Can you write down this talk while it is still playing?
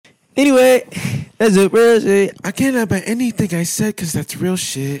Anyway, that's it, real shit. I can't lie about anything I said because that's real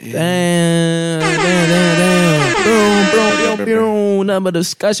shit. Damn. Boom. Nothing but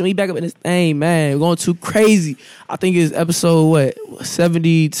discussion. We back up in this thing, man. We're going too crazy. I think it's episode,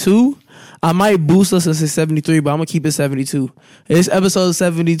 72? I might boost us and say 73, but I'm going to keep it 72. It's episode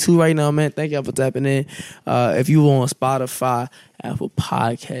 72 right now, man. Thank y'all for tapping in. If you on Spotify, Apple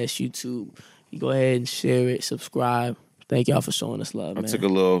Podcasts, YouTube, you go ahead and share it, subscribe. Thank y'all for showing us love, man. I took a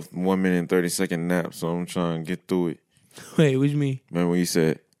little 1 minute and 30-second nap, so I'm trying to get through it. Wait, what you mean? Remember when you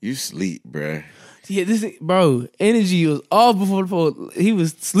said, you sleep, bruh. Yeah, bro, energy was off before the post. He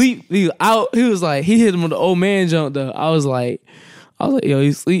was asleep. He was out. He was like, he hit him with the old man jump, though. I was like, yo,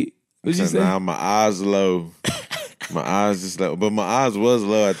 he sleep. What'd you say? Now my eyes low. My eyes just low. But my eyes was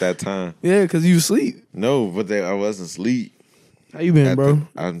low at that time. Yeah, because you sleep. No, but I wasn't asleep. How you been, bro?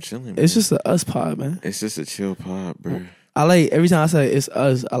 I'm chilling, man. It's just a us pod, man. It's just a chill pod, bro. I like, every time I say it's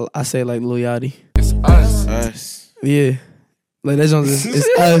us, I say like Lil Yachty. It's us. Us. Yeah. Like that song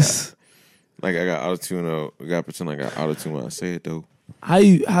it's us. Like I got auto-tune though. I gotta pretend I got auto-tune when I say it though. How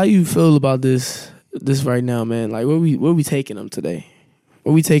you feel about this right now, man? Like where we taking them today?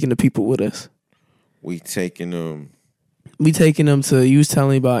 Where we taking the people with us? We taking them to, you was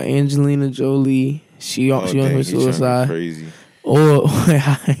telling me about Angelina Jolie. She on her suicide. Crazy. Or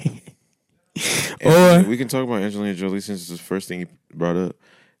we can talk about Angelina Jolie since it's the first thing you brought up.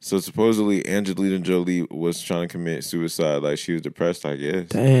 So supposedly Angelina Jolie was trying to commit suicide, like she was depressed, I guess.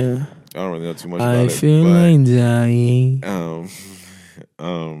 Damn. I don't really know too much about it. I feel like dying.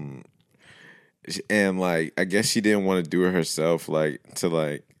 And like I guess she didn't want to do it herself, like to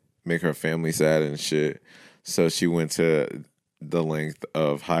like make her family sad and shit. So she went to the length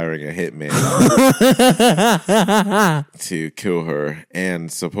of hiring a hitman to kill her.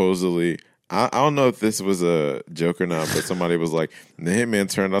 And supposedly, I don't know if this was a joke or not, but somebody was like, the hitman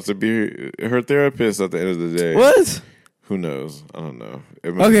turned out to be her therapist at the end of the day. What? Who knows? I don't know.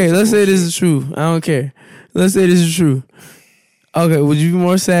 Okay, let's say this is true. I don't care. Let's say this is true. Okay, would you be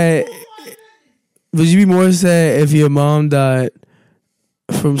more sad? Would you be more sad if your mom died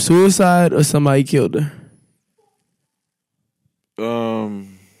from suicide or somebody killed her?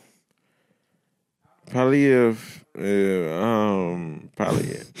 Probably.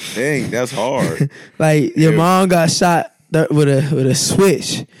 Dang, that's hard. Like your mom got shot with a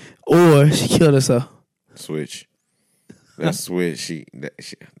switch, or she killed herself. Switch. That switch.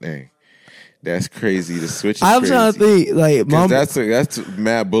 Dang. That's crazy. The switch is I'm crazy. trying to think, like, mom. That's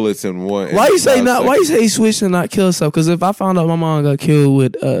mad bullets in one. Why you say not? Why you say switch and not kill herself? Because if I found out my mom got killed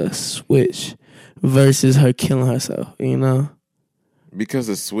with a switch versus her killing herself, you know. Because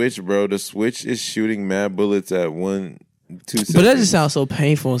the switch, bro, the switch is shooting mad bullets at 1-2 seconds. But that just sounds so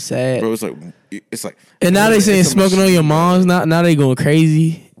painful and sad. Bro, it's like. And now they saying smoking on your mom's. Now they going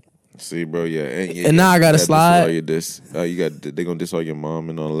crazy. See, bro, yeah. And now I gotta slide. They gonna diss all your mom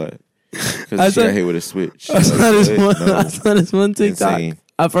and all that. Because she got hit with a switch. I saw this one TikTok. Insane.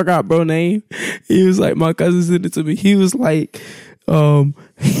 I forgot bro name. He was like, my cousin sent it to me. He was like, y'all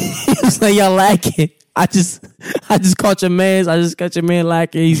lacking. I just caught your man. I just got your man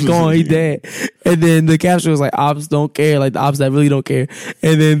lacking. He's gone. He dead. And then the caption was like, ops don't care. Like the ops that really don't care.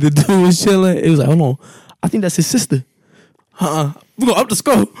 And then the dude was chilling. It was like, hold on. I think that's his sister. We go up the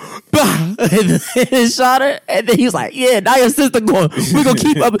scope. And then shot her. And then he was like, yeah, now your sister going. We gonna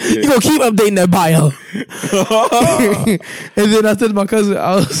keep up. You gonna keep updating that bio. And then I said to my cousin,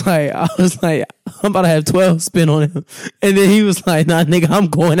 I was like, I'm about to have 12 spin on him. And then he was like, nah, nigga, I'm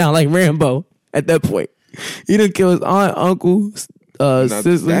going out like Rambo at that point. He done kill his aunt, uncle,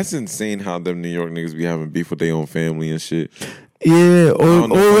 sister. That's insane how them New York niggas be having beef with their own family and shit. Yeah, or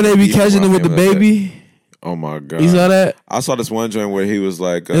when they be catching them with the baby. Oh my god! You saw that? I saw this one joint where he was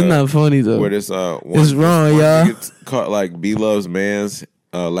like, "It's not funny though." Where this it's wrong, y'all. Caught like B Love's man's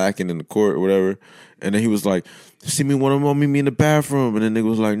lacking in the court or whatever, and then he was like, "See me when I'm meet me in the bathroom," and then nigga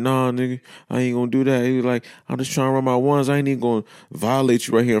was like, "Nah, nigga, I ain't gonna do that." He was like, "I'm just trying to run my ones. I ain't even gonna violate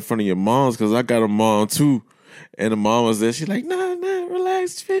you right here in front of your moms because I got a mom too." And the mom was there. She's like, "Nah,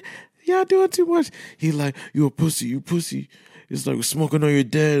 relax, y'all doing too much." He like, "You a pussy, you pussy." It's like smoking on your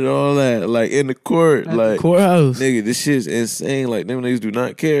dad and all that, like in the court, at like the courthouse. Nigga, this shit's insane. Like them niggas do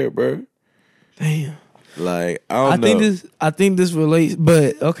not care, bro. Damn. Like I don't know. I think this relates,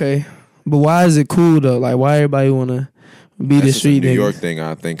 but okay. But why is it cool though? Like why everybody wanna be the street niggas? New niggas? York thing,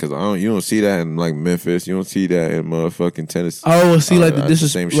 I think, because you don't see that in like Memphis. You don't see that in motherfucking Tennessee. Oh, see, like the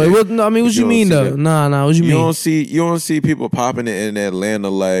disrespect. Like, what? No, I mean, what you mean though? Nah. What you mean? You don't see people popping it in Atlanta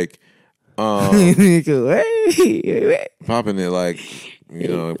like. Popping it like You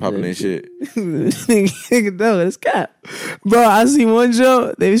know, popping their shit. Nigga, no, that's cap. Bro, I seen one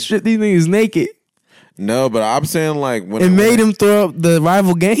joke. They stripped these niggas naked. No, but I'm saying like when it made them throw up the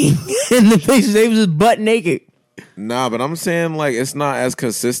rival game in the pictures. They was just butt naked. Nah, but I'm saying like it's not as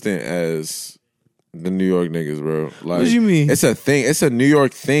consistent as the New York niggas, bro. Like, what do you mean? It's a thing. It's a New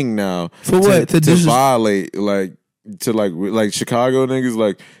York thing now. For what? To violate, like to like Chicago niggas,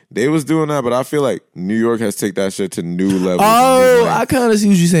 like they was doing that, but I feel like New York has taken that shit to new levels. Oh, I kind of see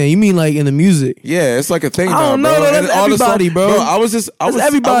what you're saying. You mean like in the music? Yeah, it's like a thing. I don't know. Bro. That's everybody, bro. I was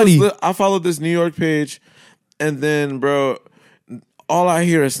everybody. I followed this New York page, and then, bro, all I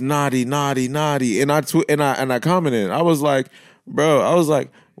hear is naughty, naughty, naughty, and I commented. I was like,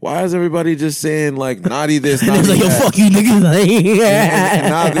 why is everybody just saying like naughty this, naughty like, yo, that? fuck you, nigga.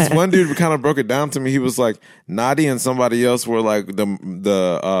 and this one dude kind of broke it down to me. He was like, naughty and somebody else were like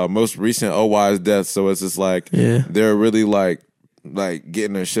the most recent OY's deaths. So it's just like they're really like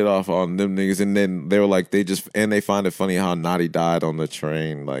getting their shit off on them niggas. And then they were like, they find it funny how Naughty died on the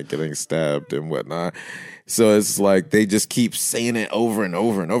train, like getting stabbed and whatnot. So it's like they just keep saying it over and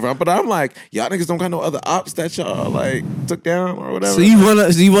over and over. But I'm like, y'all niggas don't got no other ops that y'all like took down or whatever. So you want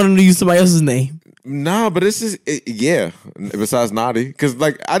them to use somebody else's name? Nah, but it's just yeah. Besides Naughty, because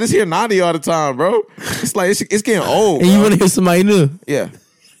like I just hear Naughty all the time, bro. It's like it's getting old. And you want to hear somebody new? Yeah.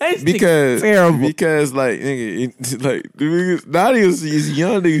 Because terrible. Because like nigga, like Naughty is a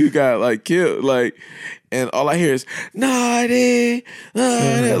young nigga who got like killed, like, and all I hear is Naughty.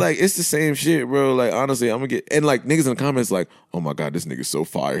 Like it's the same shit, bro. Like honestly, I'm gonna get and like niggas in the comments like, oh my god, this nigga's so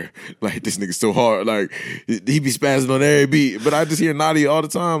fire. Like this nigga's so hard. Like he be spazzing on every beat. But I just hear Naughty all the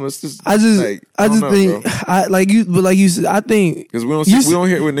time. It's just I think you said, I think because we don't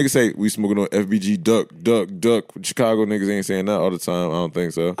hear when niggas say we smoking on FBG duck. Chicago niggas ain't saying that all the time. I don't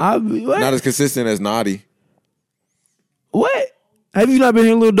think so. Not as consistent as Naughty. What? Have you not been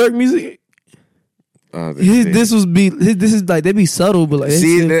hearing Lil Durk music? This is like they be subtle, but like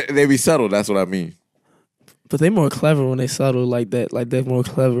they be subtle. That's what I mean. But they more clever when they subtle like that. Like they're more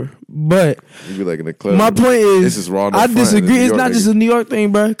clever. But you be like in the clever. My point is, this is raw. I disagree. It's not just a New York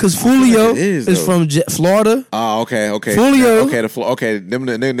thing, bro. Because Fulio is from Florida. Oh, okay. Fulio, them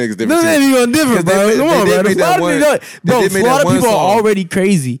niggas different. Them niggas different, bro. Come on, bro. Florida people are already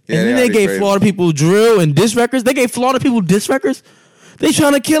crazy, and then they gave Florida people drill and diss records. They gave Florida people diss records. They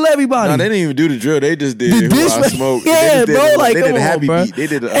trying to kill everybody. No, they didn't even do the drill. They just did Who I Smoke. Yeah, bro. Like, they did a happy beat. They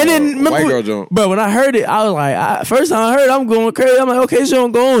did a white girl jump. But when I heard it, I was like, first time I heard it, I'm going crazy. I'm like, okay, so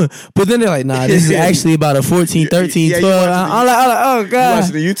I'm going. But then they're like, nah, this is actually about a 14, 13, 12. I'm like, oh, God. You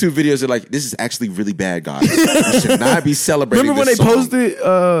watching the YouTube videos, they're like, this is actually really bad, guys. You should not be celebrating Remember when this they posted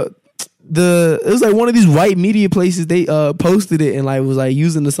it was like one of these white media places, they posted it and like was like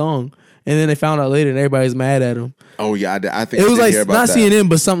using the song. And then they found out later and everybody's mad at him. Oh, yeah. I think it was like not that. CNN,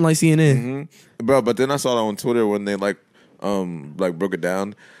 but something like CNN. Mm-hmm. Bro, but then I saw that on Twitter when they like broke it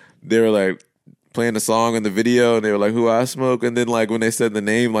down. They were like playing the song in the video and they were like, Who I Smoke? And then like when they said the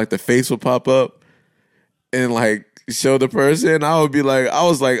name, like the face would pop up and like show the person. I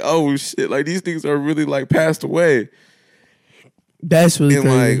was like, oh shit, like these things are really like passed away. That's really and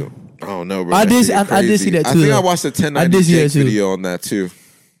crazy. Like, I don't know, bro. I did see that too. I think I watched the 1090 Jake video on that too.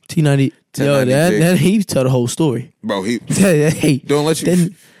 T90. Yo, that he tell the whole story. Bro, he don't let you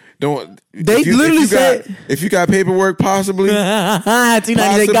don't they literally said if you got paperwork possibly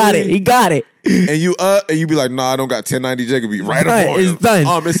T90 got it. He got it. And you be like, nah, I don't got 1090 Jake be right up on it's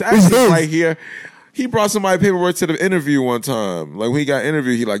done. It's actually right here. He brought somebody paperwork to the interview one time. Like when he got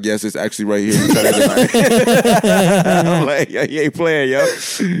interviewed, he like, yes, it's actually right here. I'm like, yeah, he ain't playing, yo.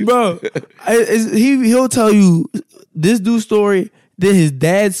 Bro, he'll tell you this dude's story, then his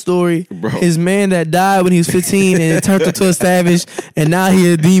dad's story, bro. His man that died when he was 15 and turned into a savage, and now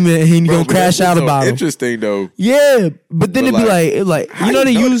he a demon and he gonna crash out about him. Interesting though. Yeah, but then it'd be like you know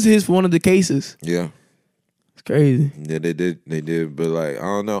they used his for one of the cases. Yeah. Crazy. Yeah, they did, but like I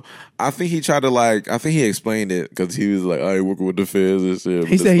don't know. I think he tried to I think he explained it because he was like, I ain't working with the feds and shit.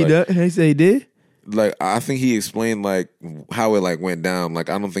 He said he said he did. Like I think he explained like how it like went down.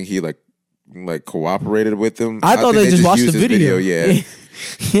 Like I don't think he like cooperated with them. I thought they just watched the video. Yeah,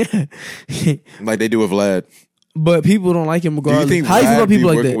 yeah. Like they do with Vlad. But people don't like him regardless. Do you think how do you feel about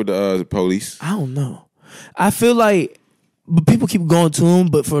people like that? With the police? I don't know. I feel like, but people keep going to him,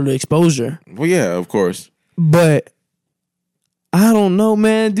 but for the exposure. Well, yeah, of course. But I don't know,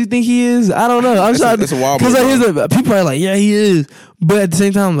 man. Do you think he is? I don't know. I'm sorry. That's a wild because people are like, yeah, he is. But at the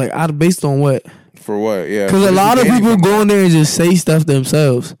same time, like, based on what? For what? Yeah. Because a lot of people go in there and just say stuff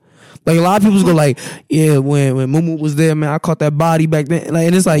themselves. Like a lot of people go like, yeah, when Mumu was there, man, I caught that body back then. Like,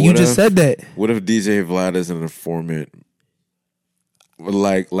 and it's like you just said that. What if DJ Vlad is an informant?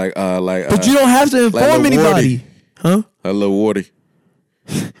 But you don't have to inform anybody, huh? A little Wardy.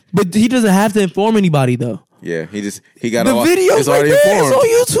 But he doesn't have to inform anybody though. Yeah, he got the all. video. It's already informed.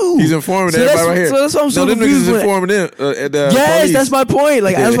 It's on YouTube. He's informing everybody right here. So that's what I'm so confused. Them niggas is informing them. Yes, police. That's my point.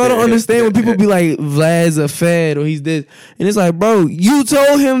 Like that's why I don't understand when people be like, Vlad's a fed or he's this, and it's like, bro, you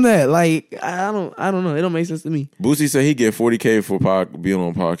told him that. Like I don't know. It don't make sense to me. Boosie said he get $40K for being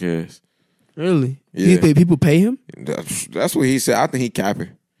on podcast. Really? Yeah. People pay him? That's what he said. I think he capping.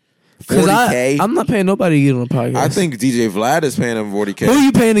 $40K. I'm not paying nobody to get on a podcast. I think DJ Vlad is paying him $40K. Who are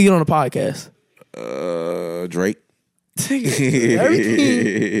you paying to get on a podcast? Drake. Everything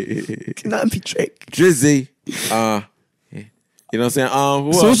cannot be Drake. Drizzy. You know what I'm saying?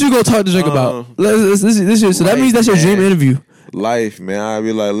 So what you gonna talk to Drake about? So that means that's your dream interview. Life, man. I'd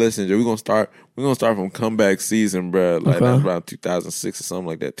be like, listen, Joe, we're gonna start from comeback season, bro. Like that's about 2006 or something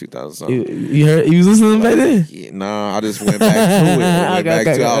like that, 2000 something. You heard? You was listening back then? Yeah, nah, I just went back to it. I went back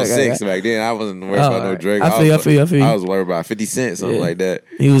to 2006. Back then, I wasn't worried about no Drake. I feel you. I was worried about 50 Cent, something like that.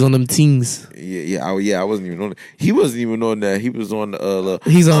 He was on them teens. Yeah. I wasn't even on that. He wasn't even on that. He was on the.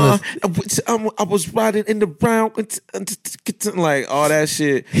 He's on. I was riding in the brown, like all that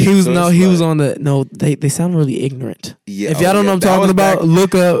shit. He was He was on the. No, they sound really ignorant. Yeah. If y'all don't know what I'm talking about,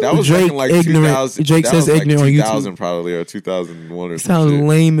 look up Drake ignorant. Drake says ignorant on YouTube. 2000 probably or 2001 or something. Sounds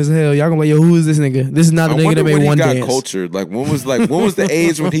lame as hell. Y'all gonna be like, yo, who is this nigga? This is not the nigga that made One Dance. He got cultured. Like when was the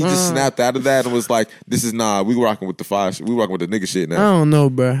age when he just snapped out of that and was like, this is we rocking with the fire shit. We rocking with the nigga shit now. I don't know,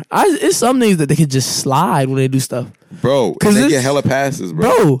 bro. It's some niggas that they can just slide when they do stuff. Bro, because they get hella passes,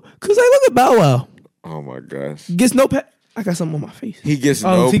 bro. Because they look at Bow Wow. Oh my gosh. Gets no pass. I got something on my face. He gets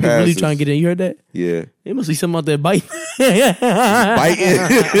no passes. He really trying to get in. You heard that? Yeah. There must be something out there biting. Biting.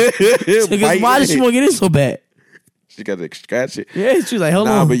 Why does she want to get in so bad? She got to scratch it. Yeah, she's like, hold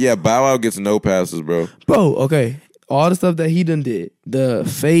on. Nah, but yeah, Bow Wow gets no passes, bro. Bro, okay. All the stuff that he done did. The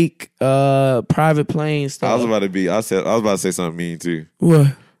fake private plane stuff. I was about to say something mean too. What? I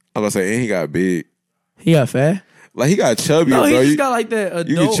was about to say, and he got big. He got fat? Like he got chubby, no, bro. He just got like that adult.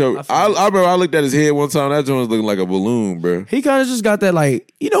 You get chubby. I remember I looked at his head one time. That joint was looking like a balloon, bro. He kind of just got that,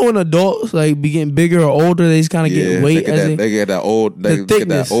 like, you know, when adults like be getting bigger or older, they just kind of get weight. They get that old. They get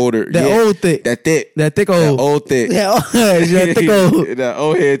that older. Old thick. That thick. That thick old. That old thick. That thick old. That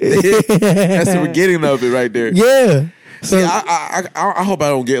old head thick. That's the beginning of it right there. Yeah. So see, I hope I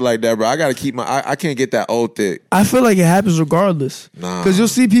don't get like that, bro. I gotta keep I can't get that old thick. I feel like it happens regardless. Nah. Because you'll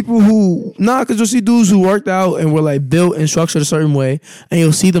see people because you'll see dudes who worked out and were like built and structured a certain way, and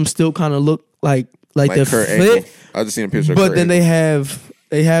you'll see them still kind of look like they're Kurt fit. Angle. I just seen a picture. But of then Angle.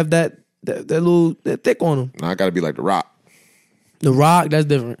 they have that thick on them. Nah, I gotta be like The Rock. The Rock, that's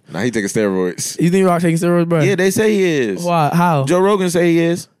different. Nah, he taking steroids. You think Rock taking steroids, bro? Yeah, they say he is. Why? How? Joe Rogan say he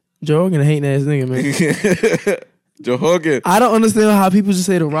is. Joe Rogan a hating ass nigga, man. Joe Rogan. I don't understand how people just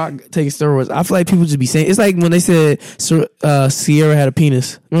say The Rock taking steroids. I feel like people just be saying it's like when they said Sierra had a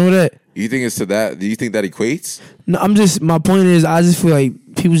penis. Remember that? You think it's to that? Do you think that equates? No, my point is I just feel like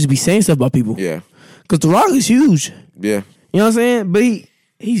people just be saying stuff about people. Yeah. Because The Rock is huge. Yeah. You know what I'm saying? But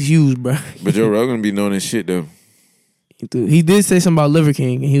he's huge, bro. But Joe Rogan be knowing his shit though. He did say something about Liver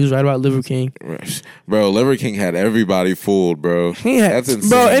King, and he was right about Liver King. Bro, Liver King had everybody fooled, bro. That's insane.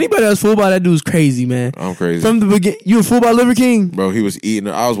 Bro, anybody that's fooled by that dude's crazy, man. I'm crazy. From the beginning, you were fooled by Liver King? Bro, he was eating.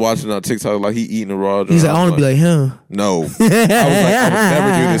 I was watching on TikTok like he eating a raw. He's like, I want to be like him. No. I was like, I would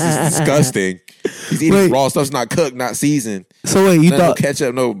never do this. It's disgusting. He's eating raw stuff's not cooked, not seasoned. So wait, no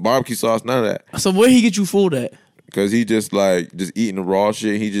ketchup, no barbecue sauce, none of that. So where he get you fooled at? Because he just eating the raw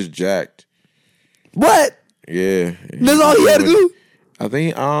shit. He just jacked. What? Yeah. That's all he had to do? I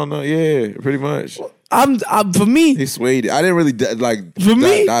don't know. Yeah, pretty much. I'm for me. He swayed it. I didn't really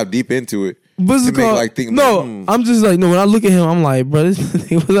dive deep into it. What's it called? I'm just like, no, when I look at him, I'm like, bro, this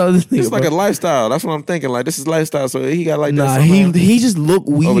nigga, it's like a lifestyle. That's what I'm thinking. Like, this is lifestyle. So he got like that. Nah, he just look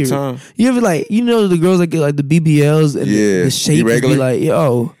weird. Over time. You ever the girls that get like the BBLs and the shape be like,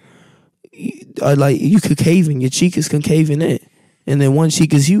 yo, like you concaving, your cheek is concaving in, and then one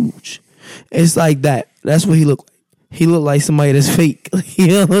cheek is huge. It's like that. That's what he looked like. He looked like somebody that's fake. He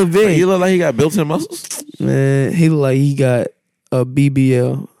don't look big. He look like he got built-in muscles? Man, he look like he got a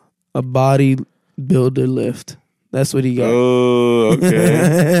BBL, a body builder lift. That's what he got. Oh,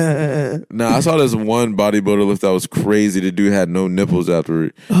 okay. Nah, I saw this one bodybuilder lift that was crazy. The dude had no nipples after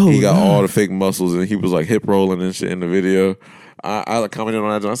it. He got all the fake muscles, and he was like hip rolling and shit in the video. I commented on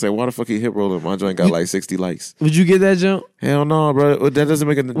that joint. I said, why the fuck he hip rolling? My joint got like 60 likes. Would you get that jump? Hell no, bro. That doesn't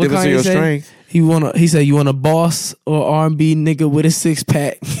make a difference in your strength. He said, you want a boss or R&B nigga with a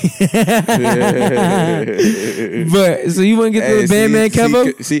 6-pack? But so you wouldn't get the Bandman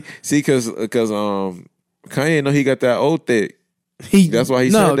Kevo? See, because Kanye know he got that old thick. That's why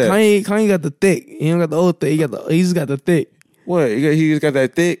he said that. Kanye got the thick. He don't got the old thick. He just got the thick. What? He just got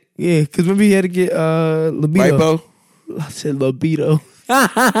that thick? Yeah, because remember he had to get libido. Lipo? I said libido. Whoa.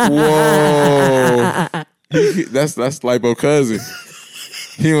 That's Lipo cousin.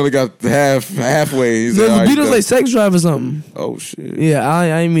 He only got halfway. He's libido's like sex drive or something. Oh shit. Yeah,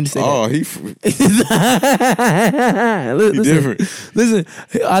 I didn't mean to say that. Oh, he different. Listen,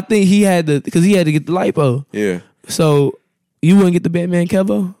 I think he had because he had to get the lipo. Yeah. So you wouldn't get the Batman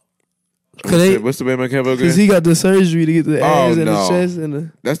Kevo? What's the Batman Kevo? Because he got the surgery to get the abs and the chest and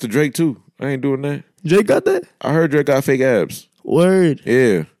the. That's the Drake too. I ain't doing that. Drake got that? I heard Drake got fake abs. Word.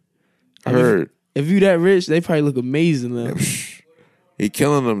 Yeah. I heard. If you that rich, they probably look amazing now. He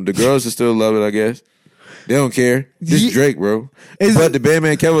killing them. The girls just still love it, I guess. They don't care. This Drake, bro. But the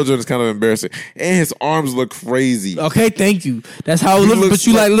Batman Kevo joint is kind of embarrassing. And his arms look crazy. Okay, thank you. That's how it looks. But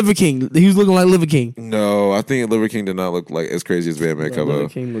you like Liver King. He was looking like Liver King. No, I think Liver King did not look like as crazy as Batman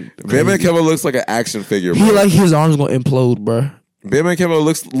Kevo. Batman Kevo looks like an action figure, bro. He like his arms gonna implode, bro. Batman Kevo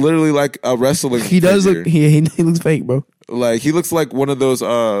looks literally like a wrestling He does figure. Look, he looks fake, bro. Like, he looks like one of those,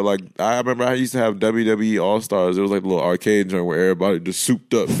 like, I remember I used to have WWE All-Stars. It was like a little arcade joint where everybody just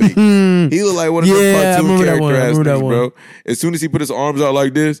souped up fake. He looked like one of those cartoon character-ass niggas, bro. As soon as he put his arms out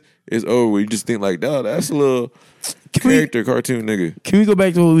like this, it's over. You just think like, no, that's a little cartoon nigga. Can we go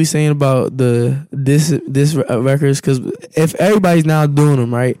back to what we were saying about this records? Because if everybody's now doing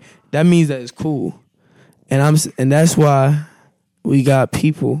them, right, that means that it's cool. And that's why we got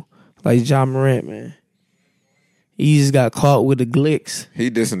people like Ja Morant, man. He just got caught with the glicks.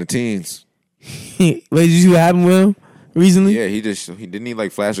 He dissing the teens. Wait, did you see what happened with him recently? Yeah, he didn't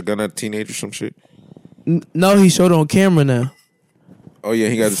like flash a gun at a teenager or some shit. No, he showed it on camera now. Oh yeah,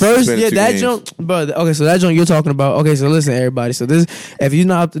 he got first. Yeah, that junk, bro. Okay, so that junk you're talking about. Okay, so listen, everybody. So this, if you're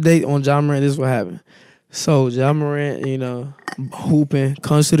not up to date on Ja Morant, this is what happened. So Ja Morant, hooping,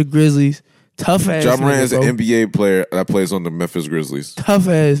 comes to the Grizzlies. Tough ass. Ja Morant is an NBA player that plays on the Memphis Grizzlies. Tough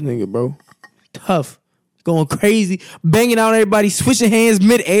ass nigga, bro. Tough. Going crazy, banging out everybody, switching hands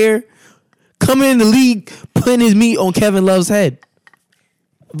mid-air, coming in the league, putting his meat on Kevin Love's head.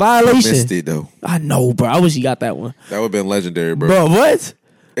 Violation. Missed it, though. I know, bro. I wish he got that one. That would have been legendary, bro. Bro, what?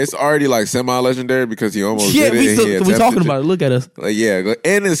 It's already like semi-legendary because he almost did it. We're talking about it. Look at us. Like, yeah,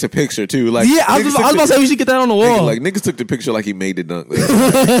 and it's a picture too. Like, yeah, I was about to say we should get that on the wall. Niggas took the picture like he made the dunk.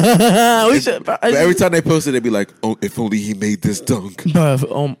 But every time they post it, they'd be like, "Oh, if only he made this dunk." That's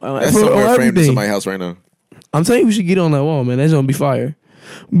somewhere framed in somebody's house right now. I'm telling you, we should get it on that wall, man. That's gonna be fire.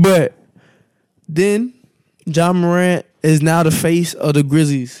 But then Ja Morant is now the face of the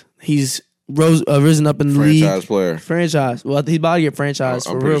Grizzlies. He's risen up in the league. Franchise player. Franchise. Well, he's about to get franchised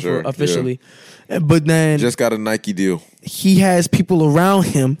for real, sure. Officially. Yeah. But then just got a Nike deal. He has people around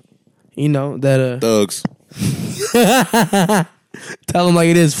him, that thugs. Tell him like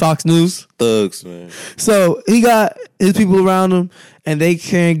it is, Fox News. Thugs, man. So he got his people around him, and they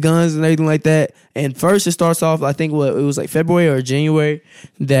carrying guns and everything like that. And first, it starts off. I think it was like February or January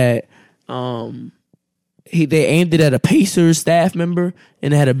that they aimed it at a Pacers staff member,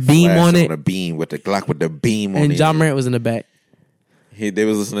 and it had a beam on it. On a beam with the Glock with the beam on it. And Ja Morant was in the back. They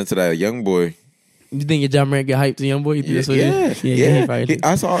was listening to that young boy. You think Ja Morant get hyped to young boy? Yeah.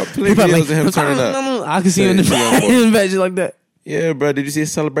 I saw plenty of videos of him turning up. I can see him in the back just like that. Yeah, bro. Did you see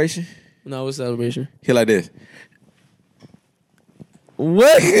his celebration? No, what celebration? He like this.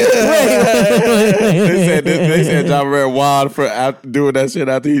 What? They said Ja Morant wild for doing that shit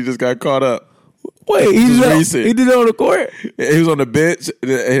after he just got caught up. Wait, he did it on the court? He was on the bench.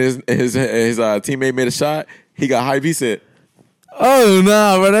 His teammate made a shot. He got hype. He said, "Oh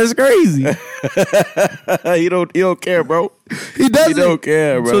no, bro, that's crazy." He don't care, bro. He doesn't. He don't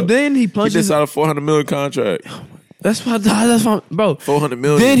care, bro. So then he punches. He just signed a $400 million contract. That's fine, bro. $400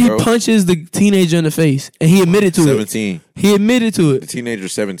 million. Then he punches the teenager in the face, and he admitted to 17. it. He admitted to it. The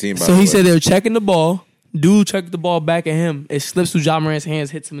teenager's 17. So he said they were checking the ball. Dude checked the ball back at him. It slips through Ja Morant's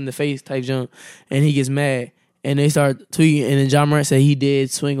hands, hits him in the face, type jump, and he gets mad. And they start tweeting, and then Ja Morant said he did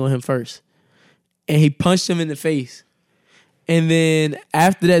swing on him first, and he punched him in the face. And then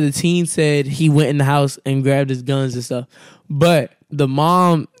after that, the teen said he went in the house and grabbed his guns and stuff. But the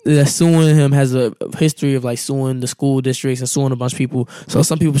mom that's suing him has a history of like suing the school districts and suing a bunch of people. So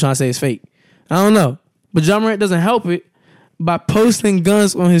some people trying to say it's fake. I don't know. But Ja Morant doesn't help it by posting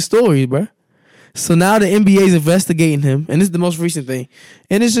guns on his story, bro. So now the NBA is investigating him, and this is the most recent thing.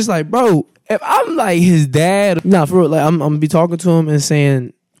 And it's just like, bro, if I'm like his dad, for real, like I'm gonna be talking to him and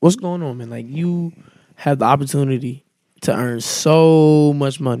saying, "What's going on, man? Like you have the opportunity to earn so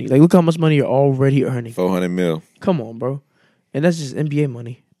much money. Like look how much money you're already earning. $400 million. Come on, bro. And that's just NBA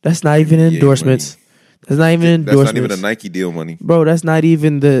money. That's not even endorsements. That's not even endorsements. That's not even a Nike deal money. Bro, that's not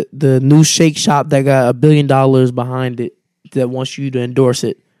even the new shake shop that got $1 billion behind it that wants you to endorse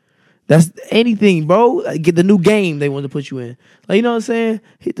it. That's anything, bro. Like, get the new game they want to put you in. Like, you know what I'm saying?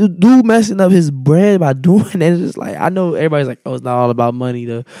 The dude messing up his bread by doing that. It's just like, I know everybody's like, oh, it's not all about money,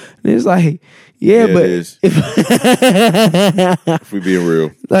 though. And it's like, yeah but it is. If we being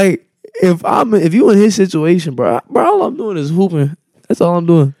real. Like, if you in his situation, bro, all I'm doing is hooping. That's all I'm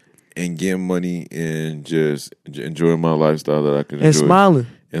doing. And getting money and just enjoying my lifestyle that I can enjoy. And smiling.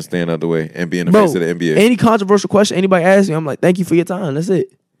 And staying out the way. And being the face of the NBA. Any controversial question anybody asks me, I'm like, thank you for your time. That's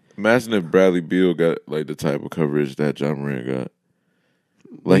it. Imagine if Bradley Beal got like the type of coverage that John Morant got.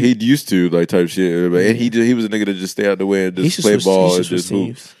 Like he used to, like type shit. And he was a nigga to just stay out the way and just play ball and just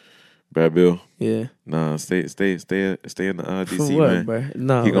hoop. Brad Beal. Yeah. Nah, stay in the DC, what, man. Bro?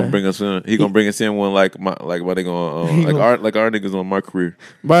 No, he gonna bring us in. He gonna bring us in one like my nigga like our niggas on my career.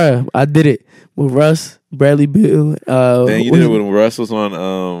 Bro, I did it with Russ, Bradley Beal. Then you did it when Russ was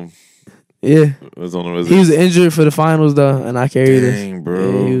on. Yeah, was on the Wizards. He was injured for the finals though, and I carried it. Dang,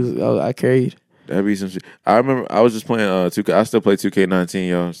 bro. Yeah, I carried. That'd be some shit. I remember I was just playing 2K. I still play 2K19,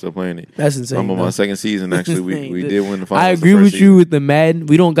 y'all. Still playing it. That's insane. I'm on my second season. Actually, we did win the finals. I agree with you with the Madden.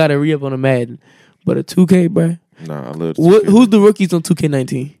 We don't gotta re up on the Madden, but a 2K, bro. Nah, I love. 2K, who's the rookies on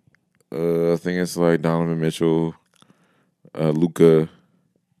 2K19? I think it's like Donovan Mitchell, Luka.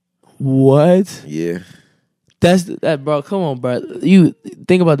 What? Yeah. That's that, bro. Come on, bro. You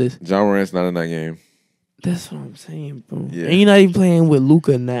think about this. John Morant's not in that game. That's what I'm saying, bro. Yeah. And you're not even playing with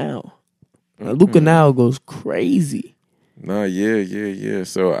Luka now. Luka now goes crazy. Nah, yeah.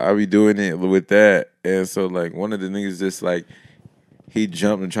 So I be doing it with that, and so like one of the niggas just like he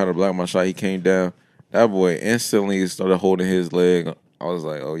jumped and tried to block my shot. He came down. That boy instantly started holding his leg. I was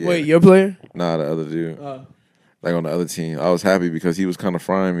like, oh yeah. Wait, your player? Nah, the other dude. Like on the other team. I was happy because he was kind of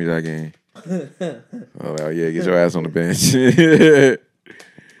frying me that game. Oh yeah, get your ass on the bench.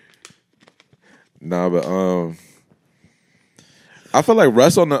 Nah, but I feel like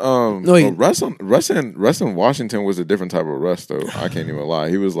Russ on the Russ in Washington was a different type of Russ though. I can't even lie.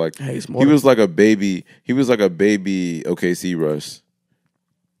 He was like he was like a baby OKC Russ.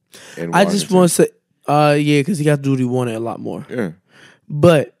 I just want to say yeah, because he got to do what he wanted a lot more. Yeah.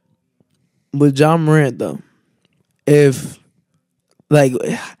 But with John Morant though, if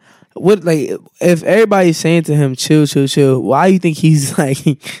everybody's saying to him, chill, why do you think he's like,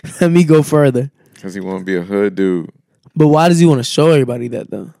 let me go further? Because he want to be a hood dude. But why does he want to show everybody that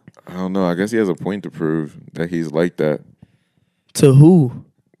though? I don't know. I guess he has a point to prove that he's like that. To who?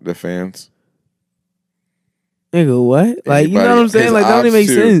 The fans. Nigga, what? Anybody, like, you know what I'm saying? Like, that don't even make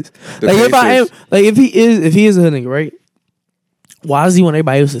sense. Like, if he is a hood nigga, right? Why does he want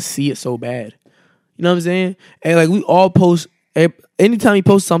everybody else to see it so bad? You know what I'm saying? And like, we all post. Anytime you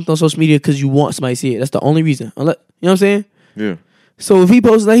post something on social media because you want somebody to see it, that's the only reason. You know what I'm saying? Yeah. So if he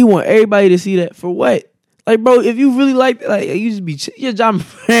posts that, he want everybody to see that for what? Like, bro, if you really like that, like, you just be you're John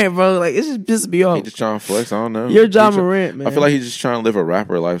Morant, bro. Like, it's just pisses me off. He just trying to flex. I don't know. You're John Morant, man. I feel like he's just trying to live a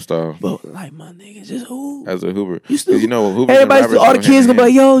rapper lifestyle. But like, my nigga, just who? As a Hoover. You know, Hoover. Everybody, all the kids gonna be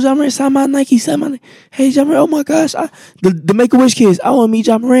like, yo, John Morant, sign my Nike, sign my Nike. Hey, John Morant, oh my gosh. The Make-A-Wish kids, I want to meet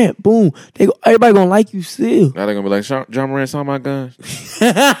John Morant. Boom. Everybody gonna like you still. Now they're gonna be like, John Morant, sign my gun.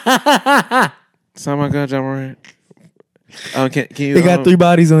 Sign my gun, John Morant. Can you? They got 3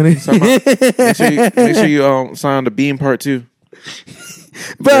 bodies on it. Make sure you sign the Beam Part 2.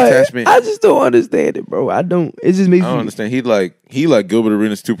 But I just don't understand it, bro. I don't. It just makes. I don't understand. He like Gilbert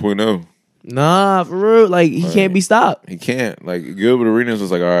Arenas 2.0. Nah, for real. Like he can't be stopped. He can't. Like Gilbert Arenas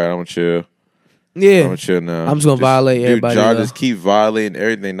was like, all right, I'm gonna chill. Yeah, I'm gonna chill now. I'm just gonna violate everybody. Dude, just keep violating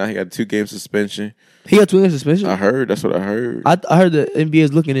everything. Now he got a 2-game suspension. He got 2-game suspension. I heard. That's what I heard. I heard the NBA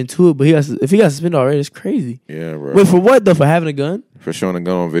is looking into it, but if he got suspended already, it's crazy. Yeah, bro. Wait, for what though? For having a gun? For showing a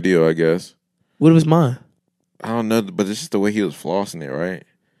gun on video, I guess. What if it's mine? I don't know, but it's just the way he was flossing it, right?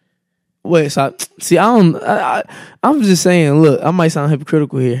 Wait, so I'm just saying, look, I might sound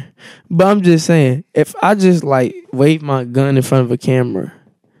hypocritical here, but I'm just saying, if I just like wave my gun in front of a camera,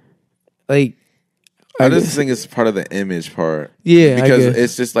 like, I just think it's part of the image part. Yeah, because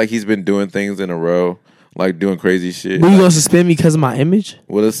it's just like he's been doing things in a row, like doing crazy shit. But you gonna suspend me because of my image?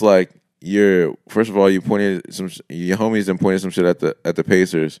 Well, it's like first of all, you pointed your homies and pointed some shit at the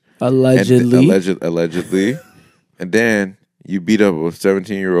Pacers allegedly, and then you beat up a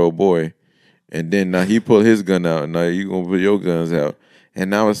 17-year-old boy, and then now he pulled his gun out, and now you gonna put your guns out, And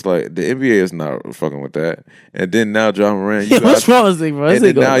now it's like the NBA is not fucking with that. And then now Charlamagne, Yeah, what's wrong with this, bro? And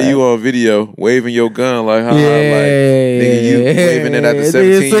then now you on video waving your gun like, like nigga, you waving it at the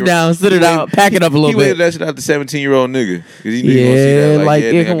 17. Sit down, sit it out, pack it up a little bit. He waved that shit at the 17-year-old nigga because he knew you gonna see that. Like,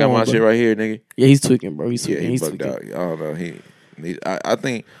 yeah, nigga, I got my shit right here, nigga. Yeah, he's tweaking, bro. He's tweaking. Yeah, he's bugged out. I don't know. I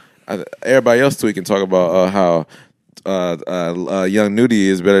think everybody else tweaking talk about how. Young Nudie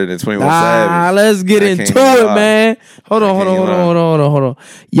is better than 21 Savage. Let's get into it, man. Hold on.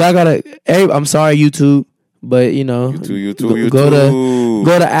 Y'all gotta. I'm sorry, YouTube, but you know, YouTube. Go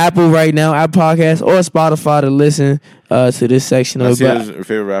to Apple right now, Apple Podcast or Spotify to listen to this section of. Your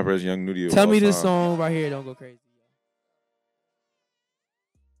favorite rapper is Young Nudie. Tell me this song right here. Don't go crazy.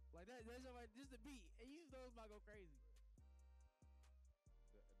 Like that. That's just the beat, and you know it's about to go crazy.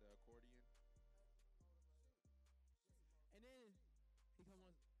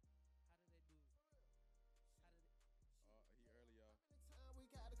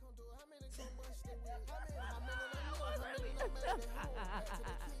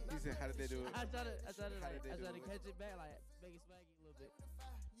 He said, how did they do it? I try to catch it back, like make it swaggy a little bit.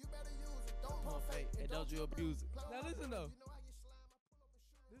 Come on, fake, and don't you abuse it. Now listen though.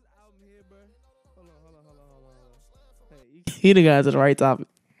 This album here, bro. Hold on. Hey, he the guy to the right topic.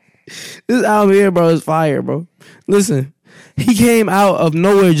 This album here, bro, is fire, bro. Listen, he came out of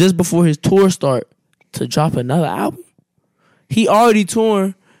nowhere just before his tour start to drop another album. He already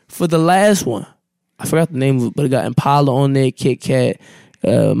touring for the last one. I forgot the name of it, but it got Impala on there, Kit Kat,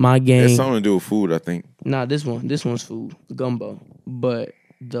 My Gang. It's something to do with food, I think. Nah, this one's food, gumbo. But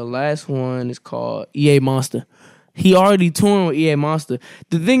the last one is called EA Monster. He already touring with EA Monster.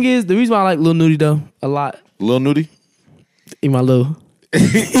 The thing is, the reason why I like Lil Nudie though a lot. Lil Nudie? He my little. I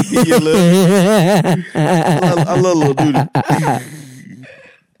love Lil Nudie.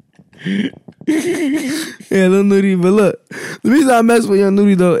 Yeah, Lil Nudie. But look, the reason I mess with Young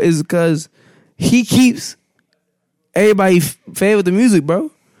Nudie though is because he keeps everybody fed with the music,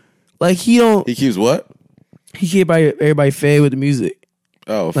 bro. Like he keeps what? He keep everybody fed with the music.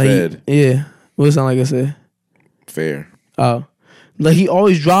 Oh, like fed. Yeah. What it sound like I said? Fair. Oh. Like he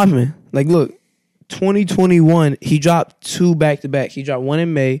always dropping. Like look, 2021, he dropped 2 back-to-back. He dropped one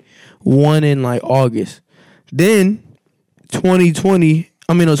in May, one in like August. Then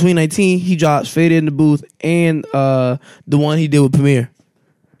 2019, he drops Faded in the Booth and the one he did with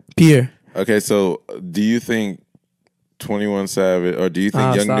Pierre. Okay, so do you think 21 Savage, or do you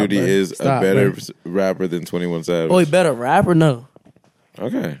think Young Nudie is a better rapper than 21 Savage? Oh, he better rapper? No.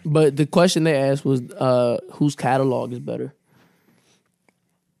 Okay. But the question they asked was whose catalog is better?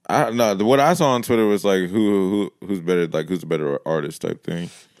 No, what I saw on Twitter was like who's better, like who's the better artist type thing.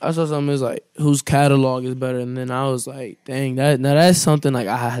 I saw something was like whose catalog is better, and then I was like, dang, that's something like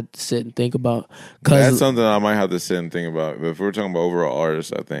I had to sit and think about. That's something I might have to sit and think about. But if we're talking about overall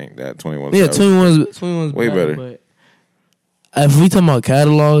artists, I think that 21. Yeah, 21's way better. But if we talking about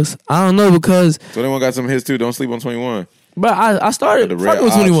catalogs, I don't know because 21 got some hits too. Don't sleep on 21. But I started fucking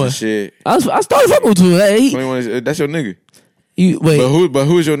with 21. Shit. I started fucking with 21. 21 that's your nigga. Wait. But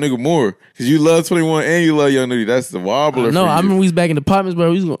who's your nigga more? Because you love 21 and you love Young Nudie. That's the wobbler. No, I remember we was back in the apartments, bro.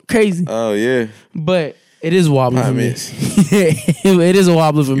 We was going crazy. Oh yeah. But it is wobbling for me. It is a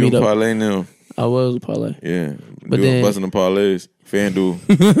wobbler for me though. Parlay now. I was a parlay. Yeah, but then busting the parlays. FanDuel.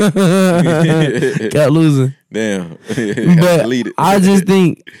 Got losing. Damn. But I just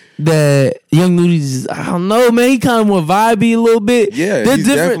think that Young Nudie, I don't know, man. He kind of more vibey a little bit. Yeah, they're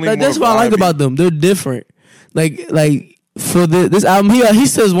different. Like, that's what I like about them. They're different. Like for this album, he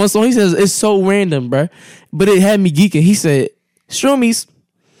says one song. He says it's so random, bro, but it had me geeking. He said, "Shroomies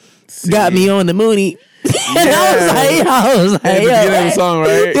got me on the moony." And I was like, at the beginning of the song,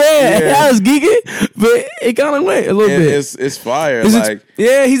 right? Yeah, I was geeking, but it kind of went a little bit. It's fire. He's like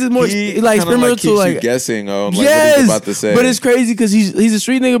more like experimental, like guessing on what he's about to say. But it's crazy because he's a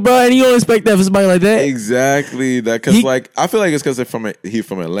street nigga, bro, and you don't expect that for somebody like that. Exactly that, because I feel like it's because he's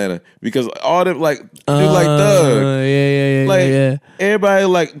from Atlanta, because all them like Thug, yeah. Everybody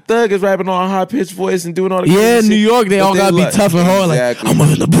like Thug is rapping on a high pitched voice and doing all the in New York they all gotta be tough and hard. Exactly. Like I'm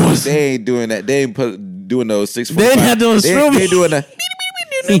one of the boys. They ain't doing that. They ain't doing those 6 They not doing shroomies. They doing that.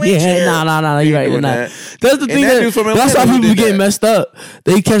 Yeah, nah. You're right. That. That's the thing. That's why people get messed up.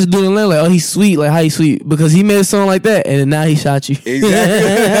 They catch doing Atlanta like, oh, he's sweet. Like, how he sweet? Because he made a song like that, and now he shot you. Exactly. You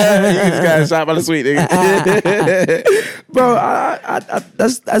just got shot by the sweet nigga. Bro,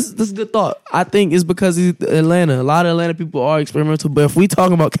 that's a good thought. I think it's because he's Atlanta. A lot of Atlanta people are experimental. But if we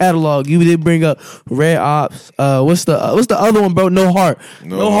talking about catalog, you did bring up Red Ops. What's the other one, bro? No Heart.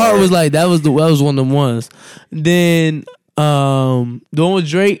 No Heart was like that was one of them ones. Then the one with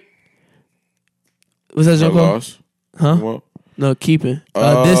Drake. What's that joke called? Huh? No, keeping.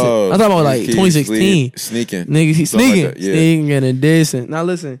 Dissing. I'm talking about like 2016. Sneaking. Niggas, he sneaking. Like yeah. Sneaking and dissing. Now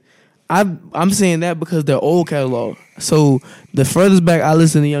listen, I'm saying that because they're old catalog. So the furthest back I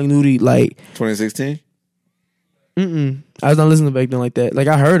listened to Young Nudy, like 2016. I was not listening back then like that. Like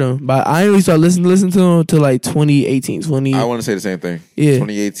I heard him, but I didn't really start listening to him till like 2018, 20. I want to say the same thing. Yeah,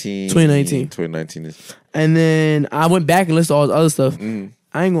 2018, 2019, 2019 is. And then I went back and listened to all his other stuff.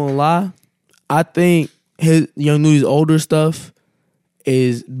 I ain't gonna lie, I think his Young Nudy's older stuff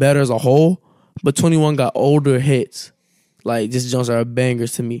is better as a whole, but 21 got older hits. Like just jumps are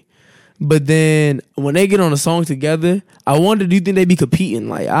bangers to me. But then when they get on a song together, I wonder, do you think they be competing?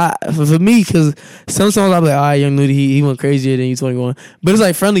 Like for me, because some songs I'll be like, all right, Young Nudy, he went crazier than you 21. But it's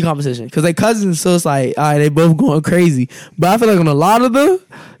like friendly competition because they cousins, so it's like, all right, they both going crazy. But I feel like on a lot of them,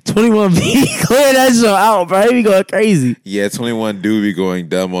 21 be clear that show out, bro. He be going crazy. Yeah, 21 do be going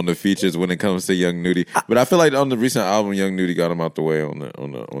dumb on the features when it comes to Young Nudy. But I feel like on the recent album, Young Nudy got him out the way on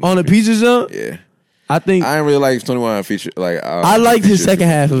the Peaches jump. Yeah. I think I didn't really like 21 feature. Like I liked his second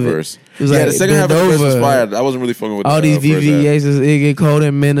half of it. Verse. It was yeah, like, the second half of the verse was fire. I wasn't really fucking with all these VVS's. It get cold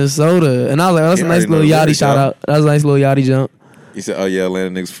in Minnesota, and I was like, oh, that's a nice little Yachty shout out. That was a nice little Yachty jump. He said, "Oh yeah,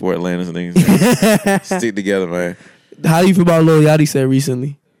 Atlanta niggas for Atlanta niggas stick together, man." How do you feel about Lil Yachty said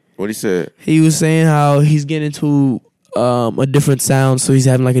recently? What he said? He was saying how he's getting into a different sound, so he's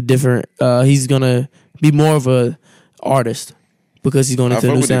having like a different. He's gonna be more of a artist. Because he's going into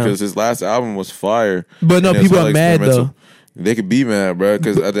a new sound. Because his last album was fire. But no, people are mad though. They could be mad, bro.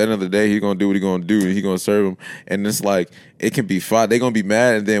 Because at the end of the day, he's gonna do what he's gonna do, and he's gonna serve them. And it's like it can be fine. They're gonna be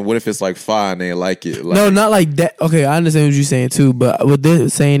mad, and then what if it's like fine? They like it. Like, no, not like that. Okay, I understand what you're saying too. But what they're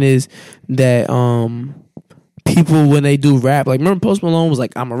saying is that people when they do rap, like remember Post Malone was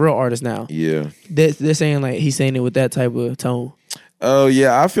like, "I'm a real artist now." Yeah, they're saying like he's saying it with that type of tone. Oh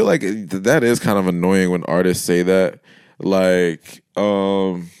yeah, I feel like that is kind of annoying when artists say that. Like,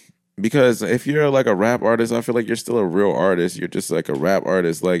 because if you're like a rap artist, I feel like you're still a real artist. You're just like a rap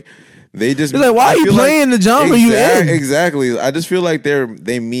artist. Like they just it's like, why are you playing the genre you in? Exactly. I just feel like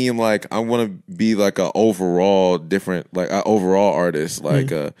they mean like I want to be like a overall different, like an overall artist, like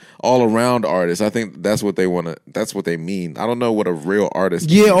a all around artist. I think that's what they want to. That's what they mean. I don't know what a real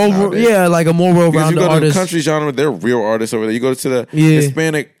artist. Yeah, like a more well-rounded artist. You go to the country genre, they're real artists over there. You go to the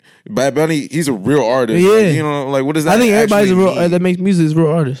Hispanic. Bad Bunny, he's a real artist. Yeah, like, you know, like what does that? I think everybody's a real that makes music is real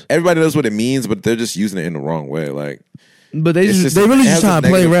artist. Everybody knows what it means, but they're just using it in the wrong way. Like, but they really just trying to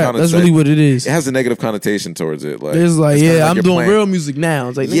play rap. That's really what it is. It has a negative connotation towards it. Like, it's like, yeah, I'm doing real music now.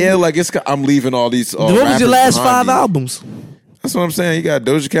 It's like, yeah, like I'm leaving all these. What was your last 5 albums? That's what I'm saying. You got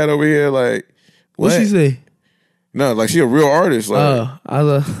Doja Cat over here. Like, what she say? No, like she a real artist. Like, I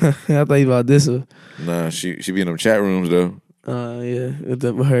thought you about this one. Nah, she be in them chat rooms though. Yeah, with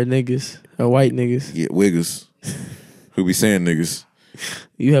her niggas, her white niggas. Yeah, wiggers. Who be saying niggas?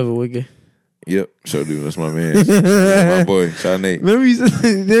 You have a wigger. Yep, sure do. That's my man. My boy, Charlamagne. Remember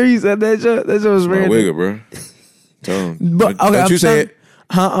you said that show? That show was random. My wigger, bro. Tell him. But okay, don't you say it?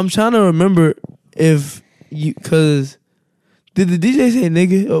 I'm trying to remember if you, cause did the DJ say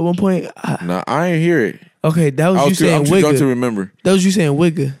nigga at one point? Nah, I ain't hear it. Okay, that was you saying wigger. I'm too drunk to remember. That was you saying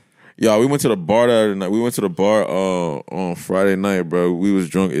wigger. Yeah, we went to the bar the other night. We went to the bar on Friday night, bro. We was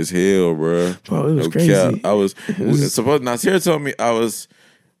drunk as hell, bro. Bro, it was crazy. I was supposed. Nasir told me I was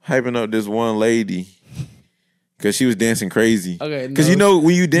hyping up this one lady because she was dancing crazy. Okay, because you know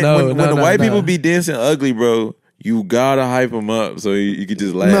when you when the white people be dancing ugly, bro, you gotta hype them up so you could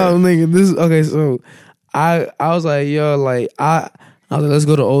just laugh. No, nigga, this okay. So I was like, yo, like I was like, let's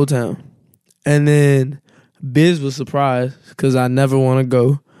go to Old Town, and then Biz was surprised because I never want to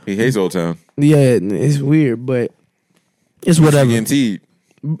go. He hates Old Town. Yeah, it's weird, but it's whatever. Guaranteed.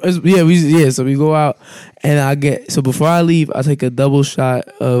 So we go out, and so before I leave, I take a double shot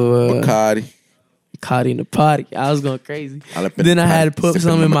of Bacardi in the party. I was going crazy. Then I had to put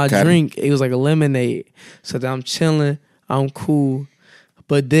something in my drink. It was like a lemonade. So then I'm chilling. I'm cool.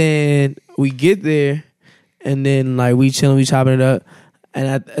 But then we get there, and then like we chilling, we chopping it up, and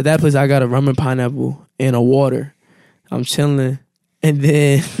at that place I got a rum and pineapple and a water. I'm chilling. And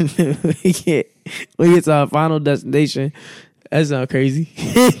then we get to our final destination. That sounds crazy.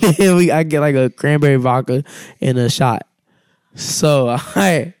 I get like a cranberry vodka and a shot. So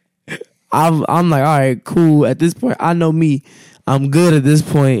I'm like, all right, cool. At this point, I know me. I'm good at this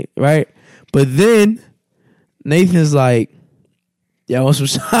point, right? But then Nathan's like, "Yeah, I want some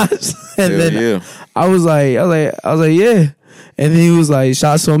shots." And then I was like, yeah. And then he was like,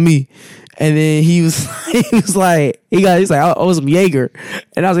 "Shots on me." And then he's like, oh, some Jaeger.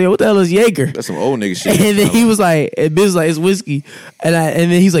 And I was like, what the hell is Jaeger? That's some old nigga shit. And then he was like, and Biz was like, it's whiskey. And then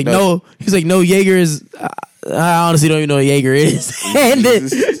he's like, no. He's like, no, Jaeger is. I honestly don't even know what Jaeger is. and then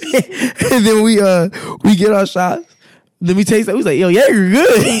we get our shots. Then we taste it. We was like, yo, Jaeger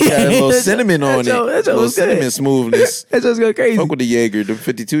good. Got a little cinnamon on it. That little was cinnamon good. smoothness. That just go crazy. Fuck with the Jaeger. The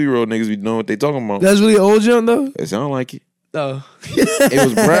 52-year-old niggas be knowing what they talking about. That's really old John though? It sound like it. Oh. It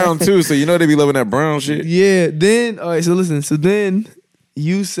was brown too, so you know they be loving that brown shit. Yeah. Then, all right, so listen. So then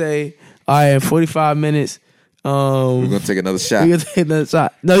you say, all right, in 45 minutes, we're gonna take another shot. We're gonna take another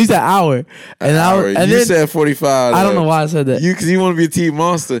shot. No, you said hour. And you then, said 45. I don't know why I said that. Because you want to be a team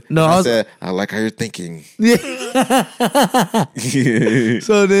monster. No, I said, I like how you're thinking. Yeah.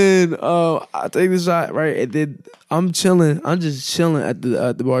 So then I take the shot, right? And then I'm chilling. I'm just chilling at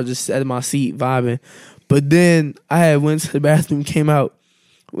the bar, just at my seat, vibing. But then I had went to the bathroom, came out.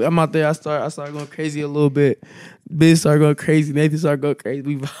 I'm out there. I started going crazy a little bit. Biz started going crazy. Nathan started going crazy.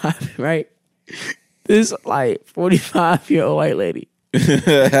 We vibing, right? This like 45-year-old white lady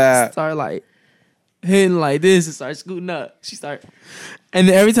started like hitting like this and started scooting up. And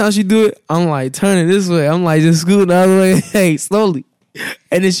then every time she do it, I'm like turning this way. I'm like just scooting the other way, hey, slowly.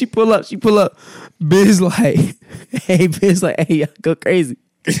 And then she pull up. Biz like, hey, y'all go crazy.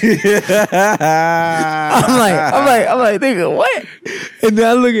 I'm like, nigga, what? And then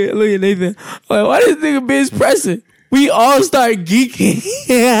I look at Nathan. I'm like, why this nigga Biz pressing? We all start geeking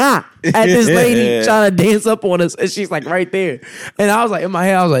at this lady trying to dance up on us, and she's like right there. And I was like, in my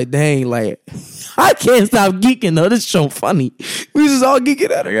head, I was like, dang, like I can't stop geeking though. This show funny. We just all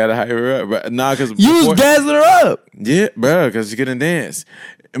geeking at her. I gotta hype her up, bro. Nah, cause you was gassing her up. Yeah, bro, because she couldn't dance.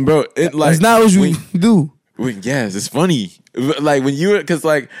 And bro, it like that's not what you do. Yes, it's funny. Like when you were, cause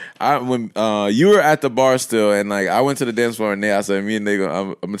like when you were at the bar still, and like I went to the dance floor, and I said, me and they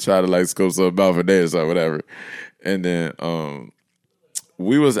I'm gonna try to like scope something out for dance or whatever. And then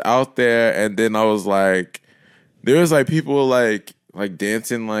we was out there, and then I was like, there was like people like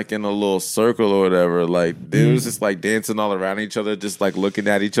dancing like in a little circle or whatever. Like there was just like dancing all around each other, just like looking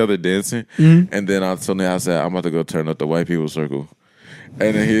at each other dancing. And then I said, I'm about to go turn up the white people circle.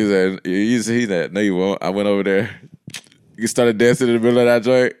 And then he said, no, you won't. I went over there. You started dancing in the middle of that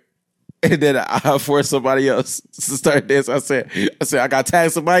joint. And then I forced somebody else to start dancing. I said, I got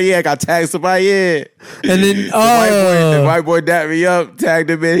tagged somebody in. And then the white boy dapped me up,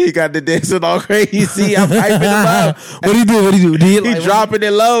 tagged him in. He got the dancing all crazy. I'm hyping him up. What do you do? He dropping it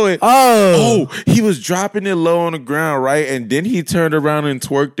low. He was dropping it low on the ground, right? And then he turned around and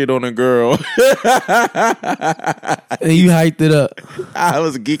twerked it on a girl. And you hyped it up. I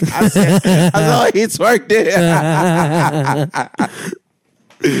was geeking. I saw he twerked it.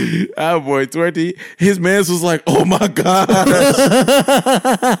 Ah, boy, 20. His mans was like, oh my God.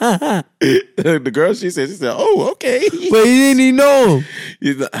 The girl, she said, oh, okay. But he didn't even know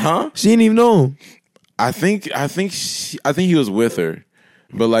him. Huh? She didn't even know him. I think he was with her.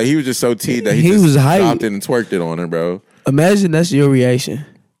 But like he was just so teed that he was hyped. dropped it and twerked it on her, bro. Imagine that's your reaction.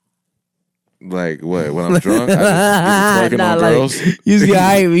 Like what? When I'm drunk, I just twerking on like, girls. You just get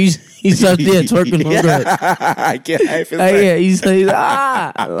hype. You start there twerking on girls. I get hype. Yeah, you say like,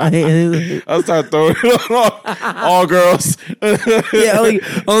 I'll start throwing it on all girls. Yeah,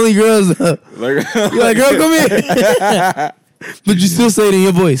 only girls. You're like, girl, come here. But you still say it in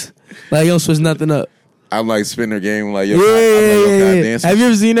your voice. Like, you don't switch nothing up. I'm like spinning her game like, yeah. Dancing. Have you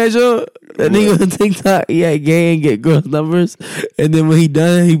ever seen that show? That nigga on TikTok, gay and get girls' numbers. And then when he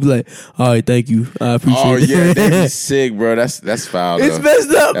done, he be like, all right, thank you. I appreciate it. Oh, yeah, that'd be sick, bro. That's foul, It's though. messed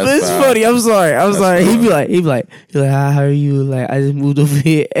up, That's but it's foul. funny. I'm sorry. Foul. He'd be like, hi, how are you? Like, I just moved over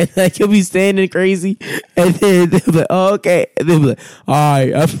here. And like, he'll be standing crazy. And then they'll be like, oh, okay. And they'll be like, all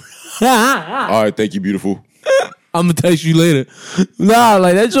right. All right, thank you, beautiful. I'm gonna text you later. Nah,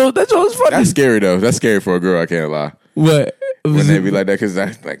 like that joke was funny. That's scary though. That's scary for a girl. I can't lie. What? When they be like that, because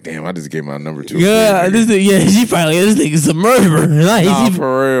that's like, damn, I just gave my number to. Yeah, she probably this nigga's a murderer. Like, nah,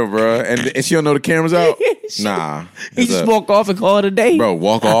 for real, bro. And she don't know the camera's out. Nah, he just walk off and call it a day, bro.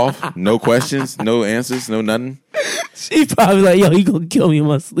 Walk off, no questions, no answers, no nothing. She probably like, yo, he gonna kill me in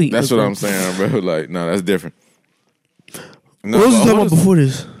my sleep. That's what I'm saying, bro. Like, no, that's different. No, what was you talking about before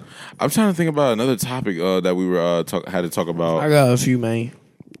this? I'm trying to think about another topic that we were had to talk about. I got a few, man.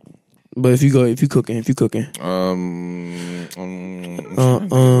 But if you cooking. Something.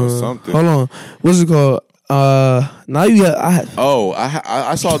 Hold on. What's it called? Now you got.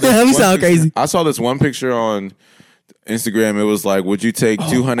 I saw this. We sound crazy. I saw this one picture on Instagram. It was like, would you take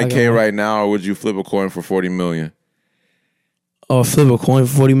 $200K right now, or would you flip a coin for $40 million? Oh, flip a coin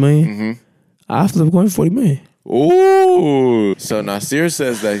for $40 million? Mm-hmm. I flip a coin for $40 million. Ooh. So Nasir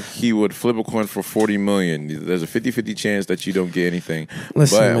says that he would flip a coin for 40 million. There's a 50-50 chance that you don't get anything.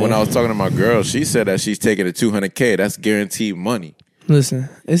 Listen, but man. when I was talking to my girl, she said that she's taking a $200K. That's guaranteed money. Listen,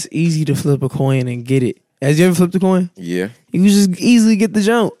 it's easy to flip a coin and get it. Has you ever flipped a coin? Yeah. You can just easily get the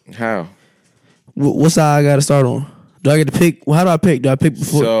jump. How? What side I got to start on? Do I get to pick? Well, how do I pick? Do I pick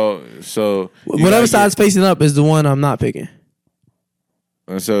before? So whatever side's facing up is the one I'm not picking.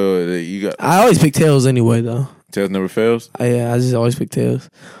 So you got. I always pick tails anyway, though. Tails never fails. Yeah, I just always pick tails.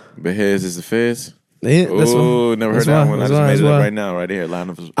 But heads is the feds. Yeah, Oh, never heard that one. I just made it up right now, right here. Line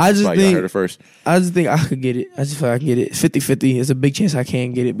of. I just think. I heard it first. I just think I could get it. I just feel like I can get it. 50-50. It's a big chance I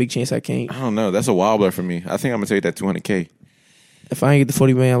can get it. Big chance I can't. I don't know. That's a wobbler for me. I think I'm gonna take that $200K. If I ain't get the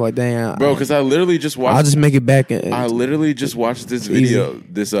 40 million, I'm like, dang. Bro, because I literally just watched. I'll just make it back. I literally just watched this video,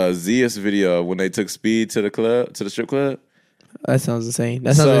 this Zias video when they took Speed to the strip club. That sounds insane.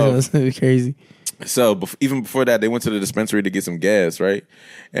 That sounds crazy. So even before that, they went to the dispensary to get some gas, right?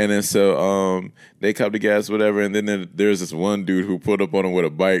 And then so they copped the gas, whatever. And then there's this one dude who pulled up on him with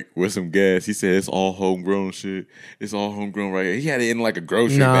a bike with some gas. He said, "It's all homegrown shit. It's all homegrown right here." He had it in like a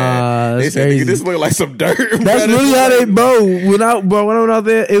grocery bag. They said, "Nigga, this look like some dirt." That's really how they, bro. When I went out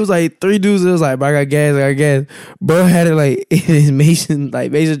there, it was like 3 dudes. It was like, "Bro, I got gas." Bro had it like in his mason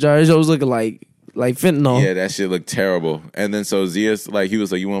jar. It was looking like fentanyl. Yeah, that shit looked terrible. And then so Zias, like, he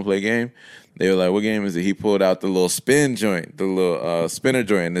was like, "You want to play a game?" They were like, "What game is it?" He pulled out the little spin joint, the little spinner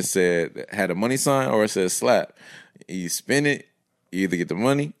joint, and it had a money sign or it said slap. You spin it, you either get the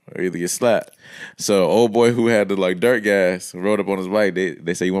money or you either get slapped. So old boy who had the like dirt gas rode up on his bike.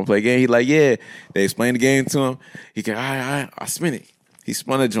 They say, "You want to play a game?" He like, "Yeah." They explained the game to him. He go, all right, I spin it. He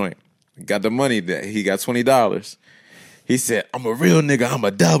spun a joint, got the money. That he got $20. He said, "I'm a real nigga.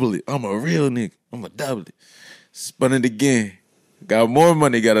 I'ma double it. I'm a real nigga. I'ma double it." Spun it again. Got more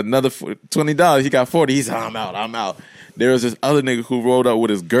money, got another $20. He got 40. He said, I'm out. There was this other nigga who rolled up with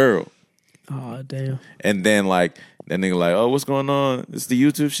his girl. Oh, damn. And then, like, that nigga like, "Oh, what's going on? It's the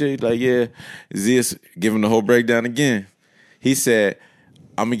YouTube shit." Like, yeah. Zias give him the whole breakdown again. He said,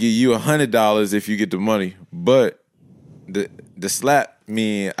 "I'm going to give you $100 if you get the money. But the slap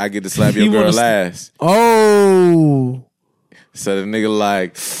mean I get to slap your girl last." Oh. So the nigga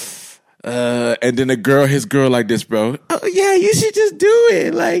like... and then his girl like this, bro. "Oh yeah, you should just do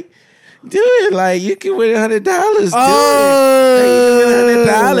it. Like, do it. Like, you can win $100.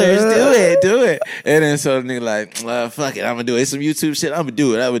 Do it. And then so the nigga like, fuck it, I'm gonna do it. It's some YouTube shit. I'm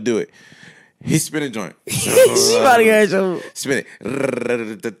gonna do it. He spin a joint. She about to get your spin it.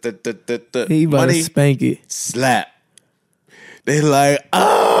 He about to spank it. Slap. They like,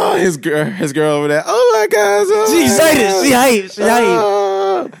 oh, his girl over there. Oh my God, she excited. She hype.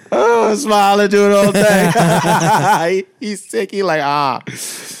 Smile and do the whole thing. He's sick. He like,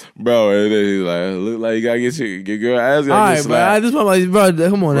 bro. And then he's like, "Look like you gotta get your girl ass. All right, bro. I just want bro.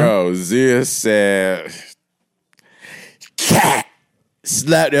 Come on, bro. Zias said, "Cat."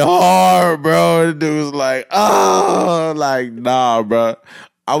 Slapped it hard, bro. And the dude was like, "Oh, like, nah, bro."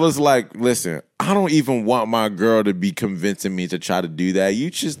 I was like, listen, I don't even want my girl to be convincing me to try to do that.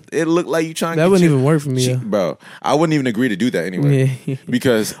 It looked like you trying to. That wouldn't even work for me, bro. I wouldn't even agree to do that anyway. Yeah.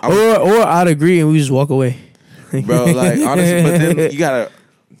 Because or I'd agree and we just walk away, bro. Like, honestly, but then you gotta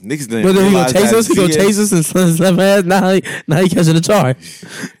niggas. But then he gonna chase us. He gonna chase us and slap my ass. Now he catching the charge.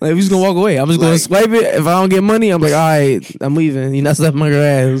 Like, we just gonna walk away. I'm just gonna swipe it. If I don't get money, I'm like, all right, I'm leaving. You're not slapping my girl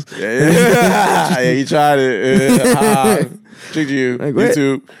ass. Yeah, you tried it. Tricked you, like,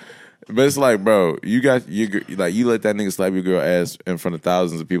 YouTube. But it's like, bro, you let that nigga slap your girl ass in front of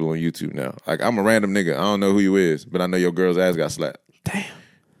thousands of people on YouTube now. Like, I'm a random nigga. I don't know who you is, but I know your girl's ass got slapped. Damn.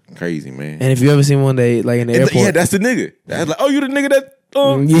 Crazy, man. And if you ever seen one day, like in the airport. Yeah, that's the nigga. That's like, oh, you the nigga that,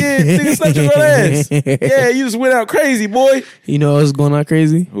 nigga slapped your girl ass. Yeah, you just went out crazy, boy. You know what's going on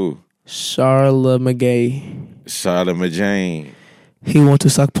crazy? Who? Charlamagne. Charlamagne. He want to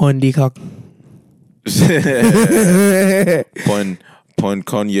suck Pondy cock. Pun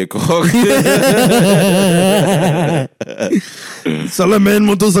Kanye cock. Charlamagne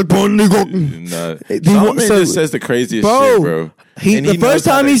want to suck Pondy cock. Nah. Charlamagne just says the craziest shit, bro. The first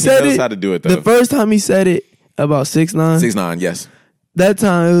time he said it, how to do it, though. The first time he said it about 6ix9ine. 6ix9ine, yes. That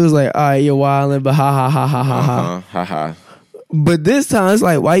time it was like, all right, you're wilding, but ha ha ha ha ha ha. Ha ha. But this time it's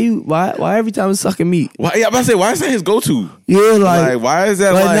like, why every time it's sucking meat? Why? Yeah, I'm about to say, why is that his go-to? Yeah, like why is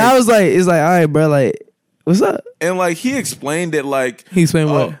that? Like now it's like, all right, bro, like, what's up? And like he explained it, like he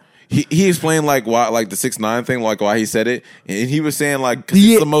explained what? he explained like why, like the 6ix9ine thing, like why he said it, and he was saying like, 'cause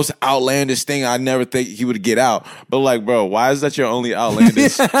it's the most outlandish thing. I never think he would get out, but like, bro, why is that your only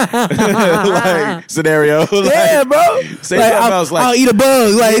outlandish like scenario? Yeah, bro. Say something else, like I'll eat a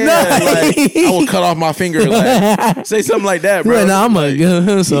bug. Like, yeah, like I will cut off my finger. Like, say something like that, bro. Like, nah, I'm gonna give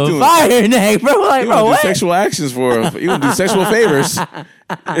him some fire neck, bro. Like, bro, do what? sexual actions for him. You gonna do sexual favors?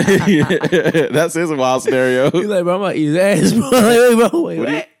 That's his wild scenario. He's like, bro, I'm gonna eat his ass, bro. Like, wait, bro, wait,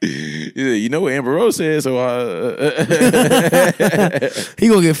 what? You know what Amber Rose said, so he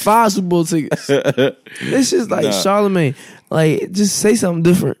gonna get 5 Super Bowl tickets. It's just like Charlamagne. Like, just say something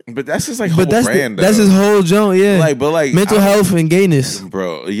different. But that's just like whole brand. That's his whole joint, yeah. Like, but like mental health and gayness,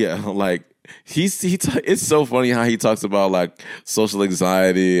 bro. Yeah, like it's so funny how he talks about like social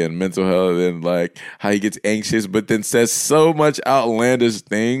anxiety and mental health and like how he gets anxious, but then says so much outlandish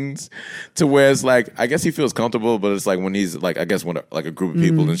things to where it's like, I guess he feels comfortable, but it's like when he's like, I guess when like a group of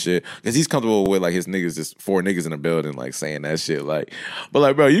people and shit, because he's comfortable with like his niggas, just 4 niggas in a building, like saying that shit. Like, but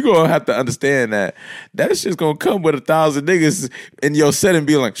like, bro, you gonna have to understand that shit's gonna come with 1,000 niggas in your set and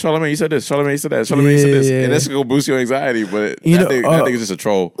be like, Charlamagne, you said this, Charlamagne, you said that, Charlamagne, you said this, and that's gonna boost your anxiety. But I think it's just a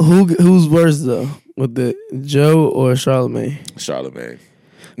troll. Who's worse though, with the Joe or Charlamagne? Charlamagne.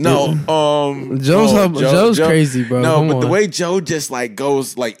 No, Joe's crazy, bro. No, but the way Joe just like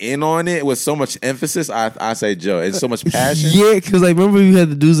goes like in on it with so much emphasis, I say Joe. It's so much passion. Yeah, because like remember we had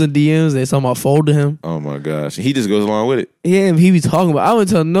the dudes in DMs, they talking about folding him. Oh my gosh, he just goes along with it. Yeah, and he be talking about. I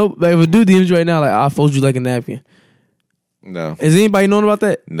wouldn't tell no. Like, if a dude DMs you right now, like I'll fold you like a napkin. No. Is anybody knowing about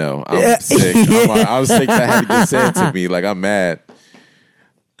that? No, I'm sick. I'm sick that had to get said to me. Like, I'm mad.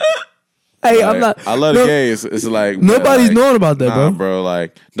 Hey, like, I'm not. I love the gays. It's like nobody's like, knowing about that, bro.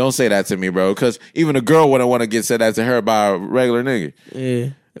 Like, don't say that to me, bro. Because even a girl wouldn't want to get said that to her by a regular nigga.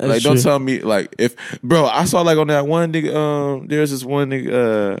 Yeah. Like, don't tell me, like, if, bro, I saw, like, on that one nigga, there's this one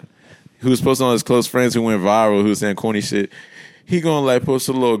nigga who was posting on his close friends who went viral, who was saying corny shit. He gonna, like, post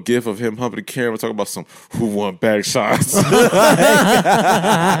a little gif of him humping the camera, talking about some who want back shots. like,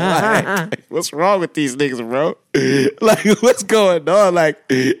 what's wrong with these niggas, bro? Like, what's going on? Like,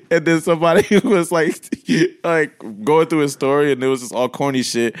 and then somebody was, like going through his story, and it was just all corny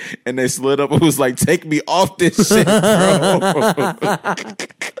shit, and they slid up and was like, take me off this shit, bro.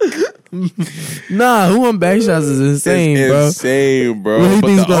 Nah, who want back shots is insane, it's insane, bro. But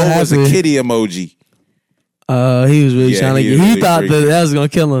the O was a kitty emoji. He was really trying to get. He thought that was gonna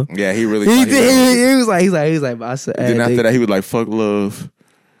kill him. Yeah, he really. He did. He was like. I said. Then after that, he was like, "Fuck love."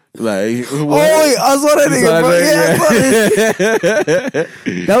 Like, what? Oh wait, I saw that nigga. Bro.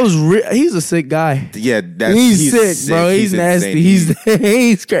 Yeah, that was real. He's a sick guy. Yeah, he's sick, bro. He's nasty.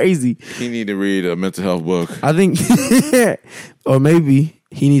 He's crazy. He need to read a mental health book. I think, or maybe.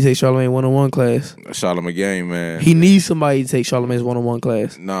 He needs to take Charlamagne 101 class. Charlamagne, man. He needs somebody to take Charlamagne's 101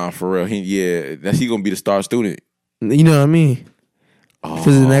 class. Nah, for real. He gonna be the star student. You know what I mean?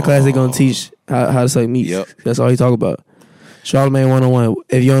 Because in that class they gonna teach how to suck meat. Yep. That's all he talk about. Charlamagne 101.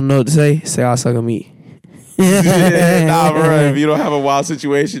 If you don't know what to say I suck a meat. Nah, bro. If you don't have a wild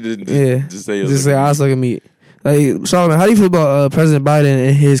situation, just say I suck a meat. Like, Charlamagne, how do you feel about President Biden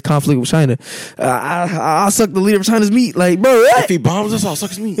and his conflict with China? I'll suck the leader of China's meat. Like, bro, what? If he bombs us, I'll suck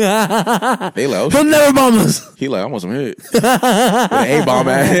his meat. They like, he'll never bomb us. He like, I want some head. With an A-bomb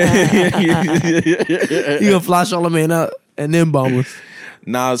at He gonna fly Charlamagne out and then bomb us.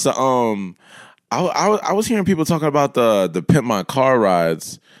 Nah, so I was hearing people talking about the Pimp My Car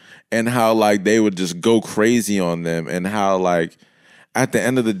rides and how like they would just go crazy on them and how like at the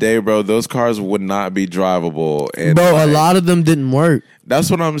end of the day, bro, those cars would not be drivable. And bro, like, a lot of them didn't work. That's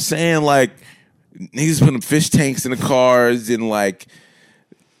what I'm saying. Like, niggas putting fish tanks in the cars and like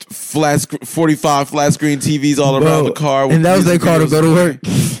 45 flat screen TVs all around the car. And that was their car to go to work.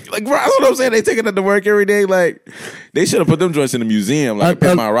 Like, bro, that's what I'm saying. They taking it to work every day. Like, they should have put them joints in the museum. Like,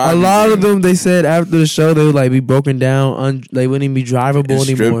 a lot museum. of them, they said after the show, they would like be broken down. They wouldn't even be drivable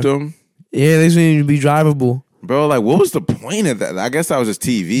anymore. Stripped them? Yeah, they shouldn't even be drivable. Bro, like, what was the point of that? I guess that was just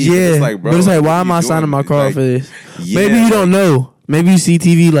TV. Yeah, it's like, bro, but it's like, why am I signing my car like, for this? Yeah, maybe you don't know. Maybe you see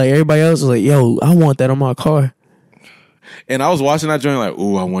TV like everybody else is like, yo, I want that on my car. And I was watching that joint like,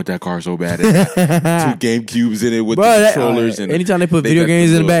 ooh, I want that car so bad. 2 GameCubes in it with the controllers. And anytime they put video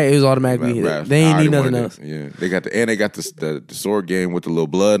games in the back, it was automatically. They ain't need nothing else. Yeah, they got the sword game with the little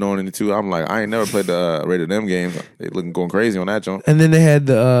blood on it too. I'm like, I ain't never played the rated M games. They looking going crazy on that joint. And then they had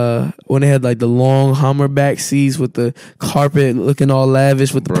when they had like the long Hummer back seats with the carpet looking all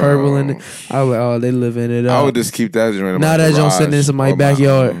lavish with the purple in it. I was like, oh, they living it up. I would just keep that joint. Now that joint sitting in somebody's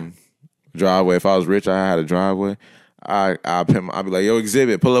backyard. Driveway. If I was rich, I had a driveway. I'd be like, yo,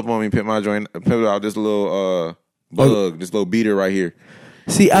 Exhibit, pull up on me, pimp my joint, pimp out this little bug, this little beater right here.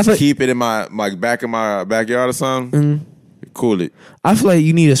 See, I keep it in my back in my backyard or something. Cool it. I feel like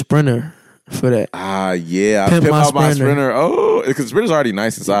you need a Sprinter for that. Yeah. I pimp out my Sprinter. Oh, because Sprinter's already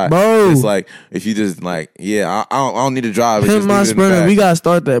nice inside. Bro. It's like, if you just I don't need to drive. Pimp my Sprinter. We got to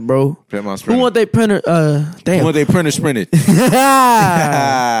start that, bro. Pimp my Sprinter. Who want their printer? Damn. Who want their printer sprinted?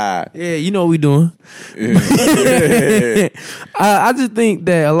 Yeah, you know what we doing. I just think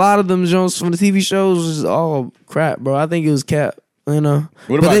that a lot of them Jones from the TV shows is all crap, bro. I think it was cap, you know.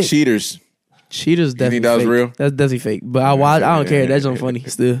 What about cheaters? Cheaters definitely. You think that was fake. real? That's definitely fake. But I don't care. That's not funny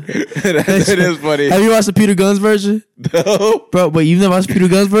still. It is funny. Have you watched the Peter Guns version? No. Bro, but you've never watched Peter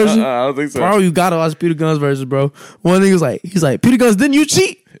Guns version? I don't think so. Bro, you gotta watch Peter Guns version, bro. One thing was he's like, Peter Guns, didn't you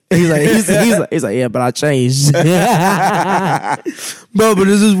cheat? He's like, yeah, but I changed. Bro, but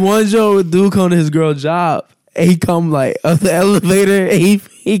there's this one joke with dude come to his girl's job. And he come up the elevator and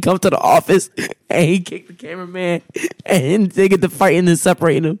he come to the office and he kicked the cameraman and they get to fighting and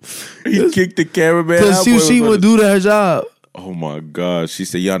separating him. He kicked the cameraman because she would do her job. Oh my God. She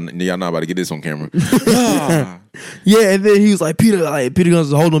said, y'all not about to get this on camera. Yeah, and then he was like, Peter Guns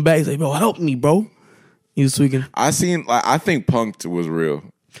was holding him back. He's like, bro, help me, bro. He was tweaking. I think Punk'd was real.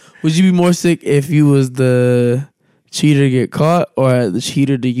 Would you be more sick if you was the cheater to get caught or the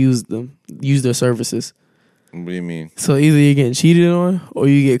cheater to use their services? What do you mean? So either you're getting cheated on or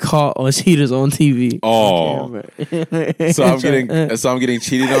you get caught on cheaters on TV. Oh, so I'm getting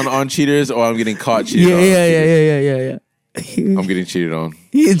cheated on cheaters, or I'm getting caught cheated on. Yeah. I'm getting cheated on.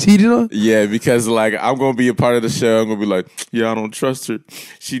 You getting cheated on? Yeah, because I'm gonna be a part of the show. I'm gonna be like, yeah, I don't trust her.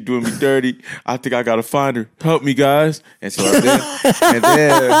 She doing me dirty. I think I gotta find her. Help me, guys. And so then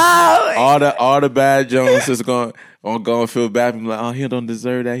all the bad Jones is going to feel bad. I'm like, oh, he don't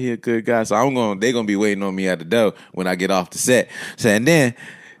deserve that. He a good guy. So they're gonna be waiting on me at the door when I get off the set. So and then.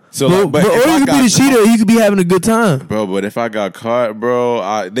 So, or you could be the cheater, or you could be having a good time, bro. But if I got caught,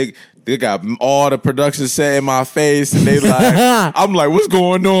 bro, they got all the production set in my face, and they like, I'm like, what's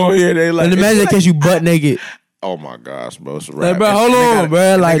going on here? They like, and imagine they catch you butt naked. Oh my gosh, bro, it's a wrap. Bro, hold on,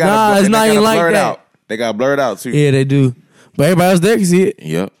 bro. Like, nah, it's not even like that. They got blurred out too. Yeah, they do. But everybody else there can see it.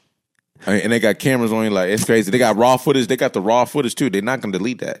 Yep. And they got cameras on you, like, it's crazy. They got raw footage. They got the raw footage too. They're not gonna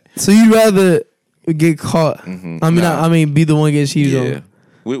delete that. So you'd rather get caught? Mm-hmm. I mean, be the one get cheated on.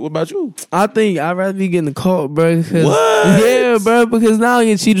 What about you? I think I'd rather be getting caught, bro. What? Yeah, bro. Because now I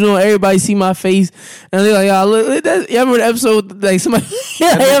get cheated on. Everybody see my face, and they're like, "Oh, look, you remember the episode? Like somebody,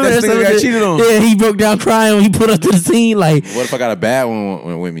 that got cheated on. Yeah, he broke down crying when he put up to the scene. Like, what if I got a bad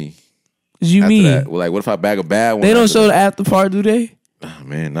one with me? What you mean? That? Like, what if I bag a bad one? They don't show the after part, do they? Oh,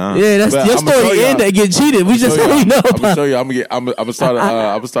 man, nah. Yeah, that's your story. And they get cheated. We just don't know. I'm gonna show you. I'm gonna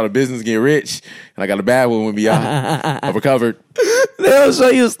start a business, get rich, and I got a bad one with me. I'm recovered. They don't show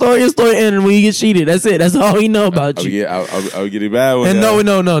you a story. Your story ended when you get cheated. That's it. That's all he know about you. I'll get a bad one. And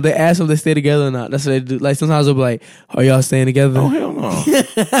no. They ask them if they stay together or not. That's what they do. Like sometimes they'll be like, "Are y'all staying together?" Oh hell no.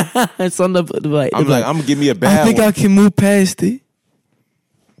 And some like, I'm gonna give me a bad one. I think I can move past it.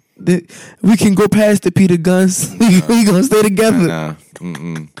 We can go past the Peter Guns. We gonna stay together. Nah.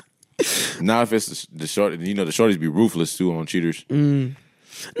 Not if it's the short. You know the shorties be ruthless too on cheaters. No.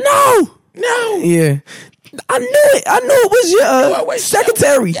 Yeah, I knew it. It was your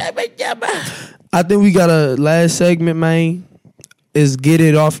secretary. I think we got a last segment, man. Is get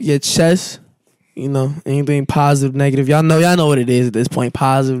it off your chest. You know, anything positive, negative. Y'all know what it is at this point.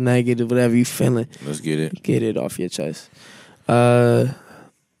 Positive, negative, whatever you feeling. Let's get it. Get it off your chest.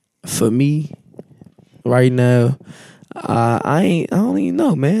 For me, right now, I don't even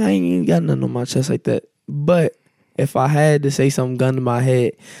know, man. I ain't even got nothing on my chest like that. But if I had to say something gun to my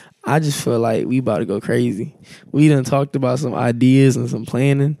head, I just feel like we about to go crazy. We done talked about some ideas and some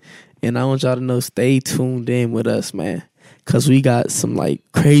planning, and I want y'all to know, stay tuned in with us, man. Cause we got some like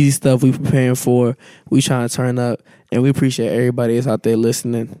crazy stuff we preparing for. We trying to turn up, and we appreciate everybody that's out there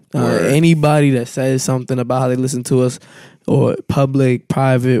listening. Anybody that says something about how they listen to us, or public,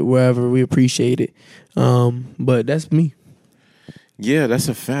 private, wherever, we appreciate it. But that's me. Yeah, that's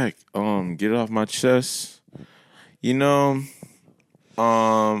a fact. Get it off my chest. You know,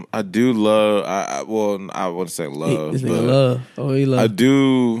 I do love. I wouldn't say love. This nigga love. Oh, he love. I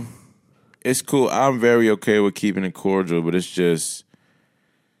do. It's cool. I'm very okay with keeping it cordial, but it's just,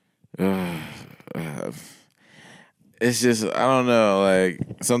 it's just, I don't know. Like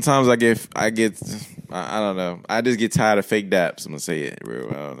sometimes I don't know. I just get tired of fake daps. I'm gonna say it real.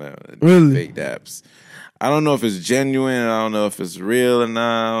 I don't know. Really? Fake daps. I don't know if it's genuine. I don't know if it's real or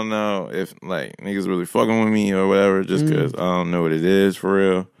not. I don't know if like niggas really fucking with me or whatever. Just because I don't know what it is for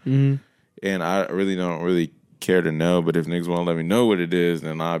real. Mm-hmm. And I really don't care to know, but if niggas want to let me know what it is,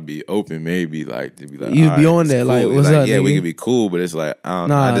 then I'll be open. Maybe like to be like, you be on that. Cool. Like, what's up? Yeah, nigga? we can be cool, but it's like I don't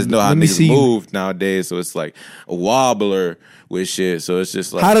know. I just know how niggas move nowadays, so it's like a wobbler with shit. So it's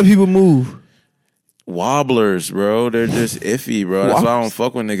just like, how do people move? Wobblers, bro. They're just iffy, bro. That's why I don't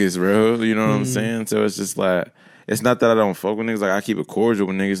fuck with niggas, bro. You know what I'm saying? So it's just like, it's not that I don't fuck with niggas. Like I keep it cordial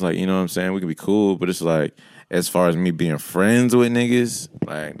with niggas. Like, you know what I'm saying? We can be cool, but it's like, as far as me being friends with niggas,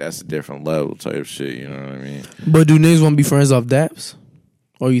 like that's a different level type shit. You know what I mean? But do niggas want to be friends off daps,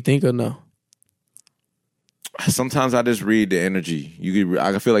 or you think or no? Sometimes I just read the energy.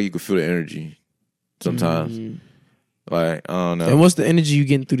 I feel like you can feel the energy. Sometimes, like I don't know. And what's the energy you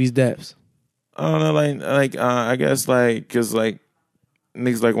getting through these daps? I don't know, like I guess like cause like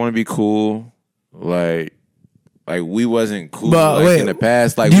niggas like want to be cool, like we wasn't cool in the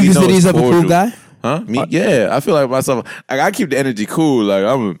past. Like, do you we consider yourself a cool guy? Huh? Me? Yeah, I feel like myself. Like I keep the energy cool. Like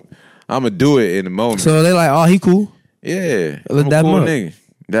I'm gonna do it in the moment. So they like, oh, he cool. Yeah, Let's I'm a dab cool him up. nigga.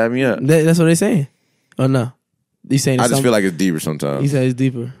 Dab me up. That's what they saying. Oh no, you saying? I just feel like it's deeper sometimes. He said it's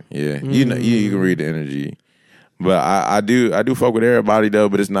deeper. Yeah, you know, you can read the energy, but I do fuck with everybody though.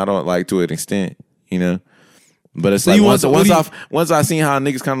 But it's not on like to an extent, you know. But it's so like once I seen how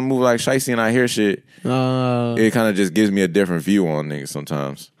niggas kind of move like shicey and I hear shit, it kind of just gives me a different view on niggas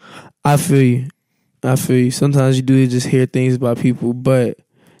sometimes. I feel you. Sometimes you do just hear things about people, but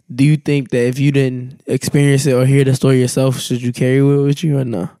do you think that if you didn't experience it or hear the story yourself, should you carry it with you or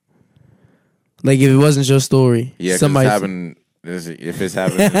no? Like if it wasn't your story, yeah, somebody happened. If it's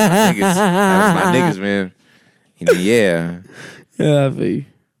happening, my niggas, man. Yeah. Yeah,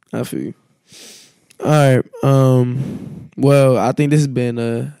 I feel you. All right. Well, I think this has been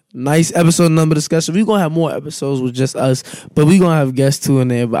a nice episode number discussion. We're gonna have more episodes with just us, but we're gonna have guests too in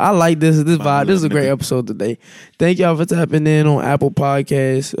there. But I like this vibe. This is a great episode today. Thank y'all for tapping in on Apple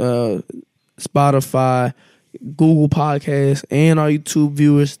Podcasts, Spotify, Google Podcasts, and our YouTube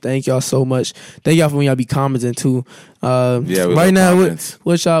viewers. Thank y'all so much. Thank y'all for when y'all be commenting too. Yeah, right now,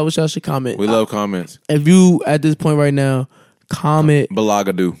 what y'all should comment. We love comments. If you at this point right now, comment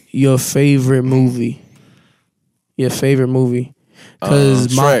Balagadu. Your favorite movie.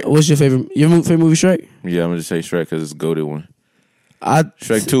 Cause what's your favorite? Your favorite movie, Shrek? Yeah, I'm gonna just say Shrek because it's a goated one.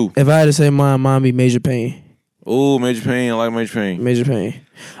 Shrek 2. If I had to say mine be Major Pain. Oh, Major Pain. I like Major Pain. Major Pain.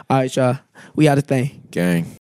 All right, y'all. We out of thing. Gang.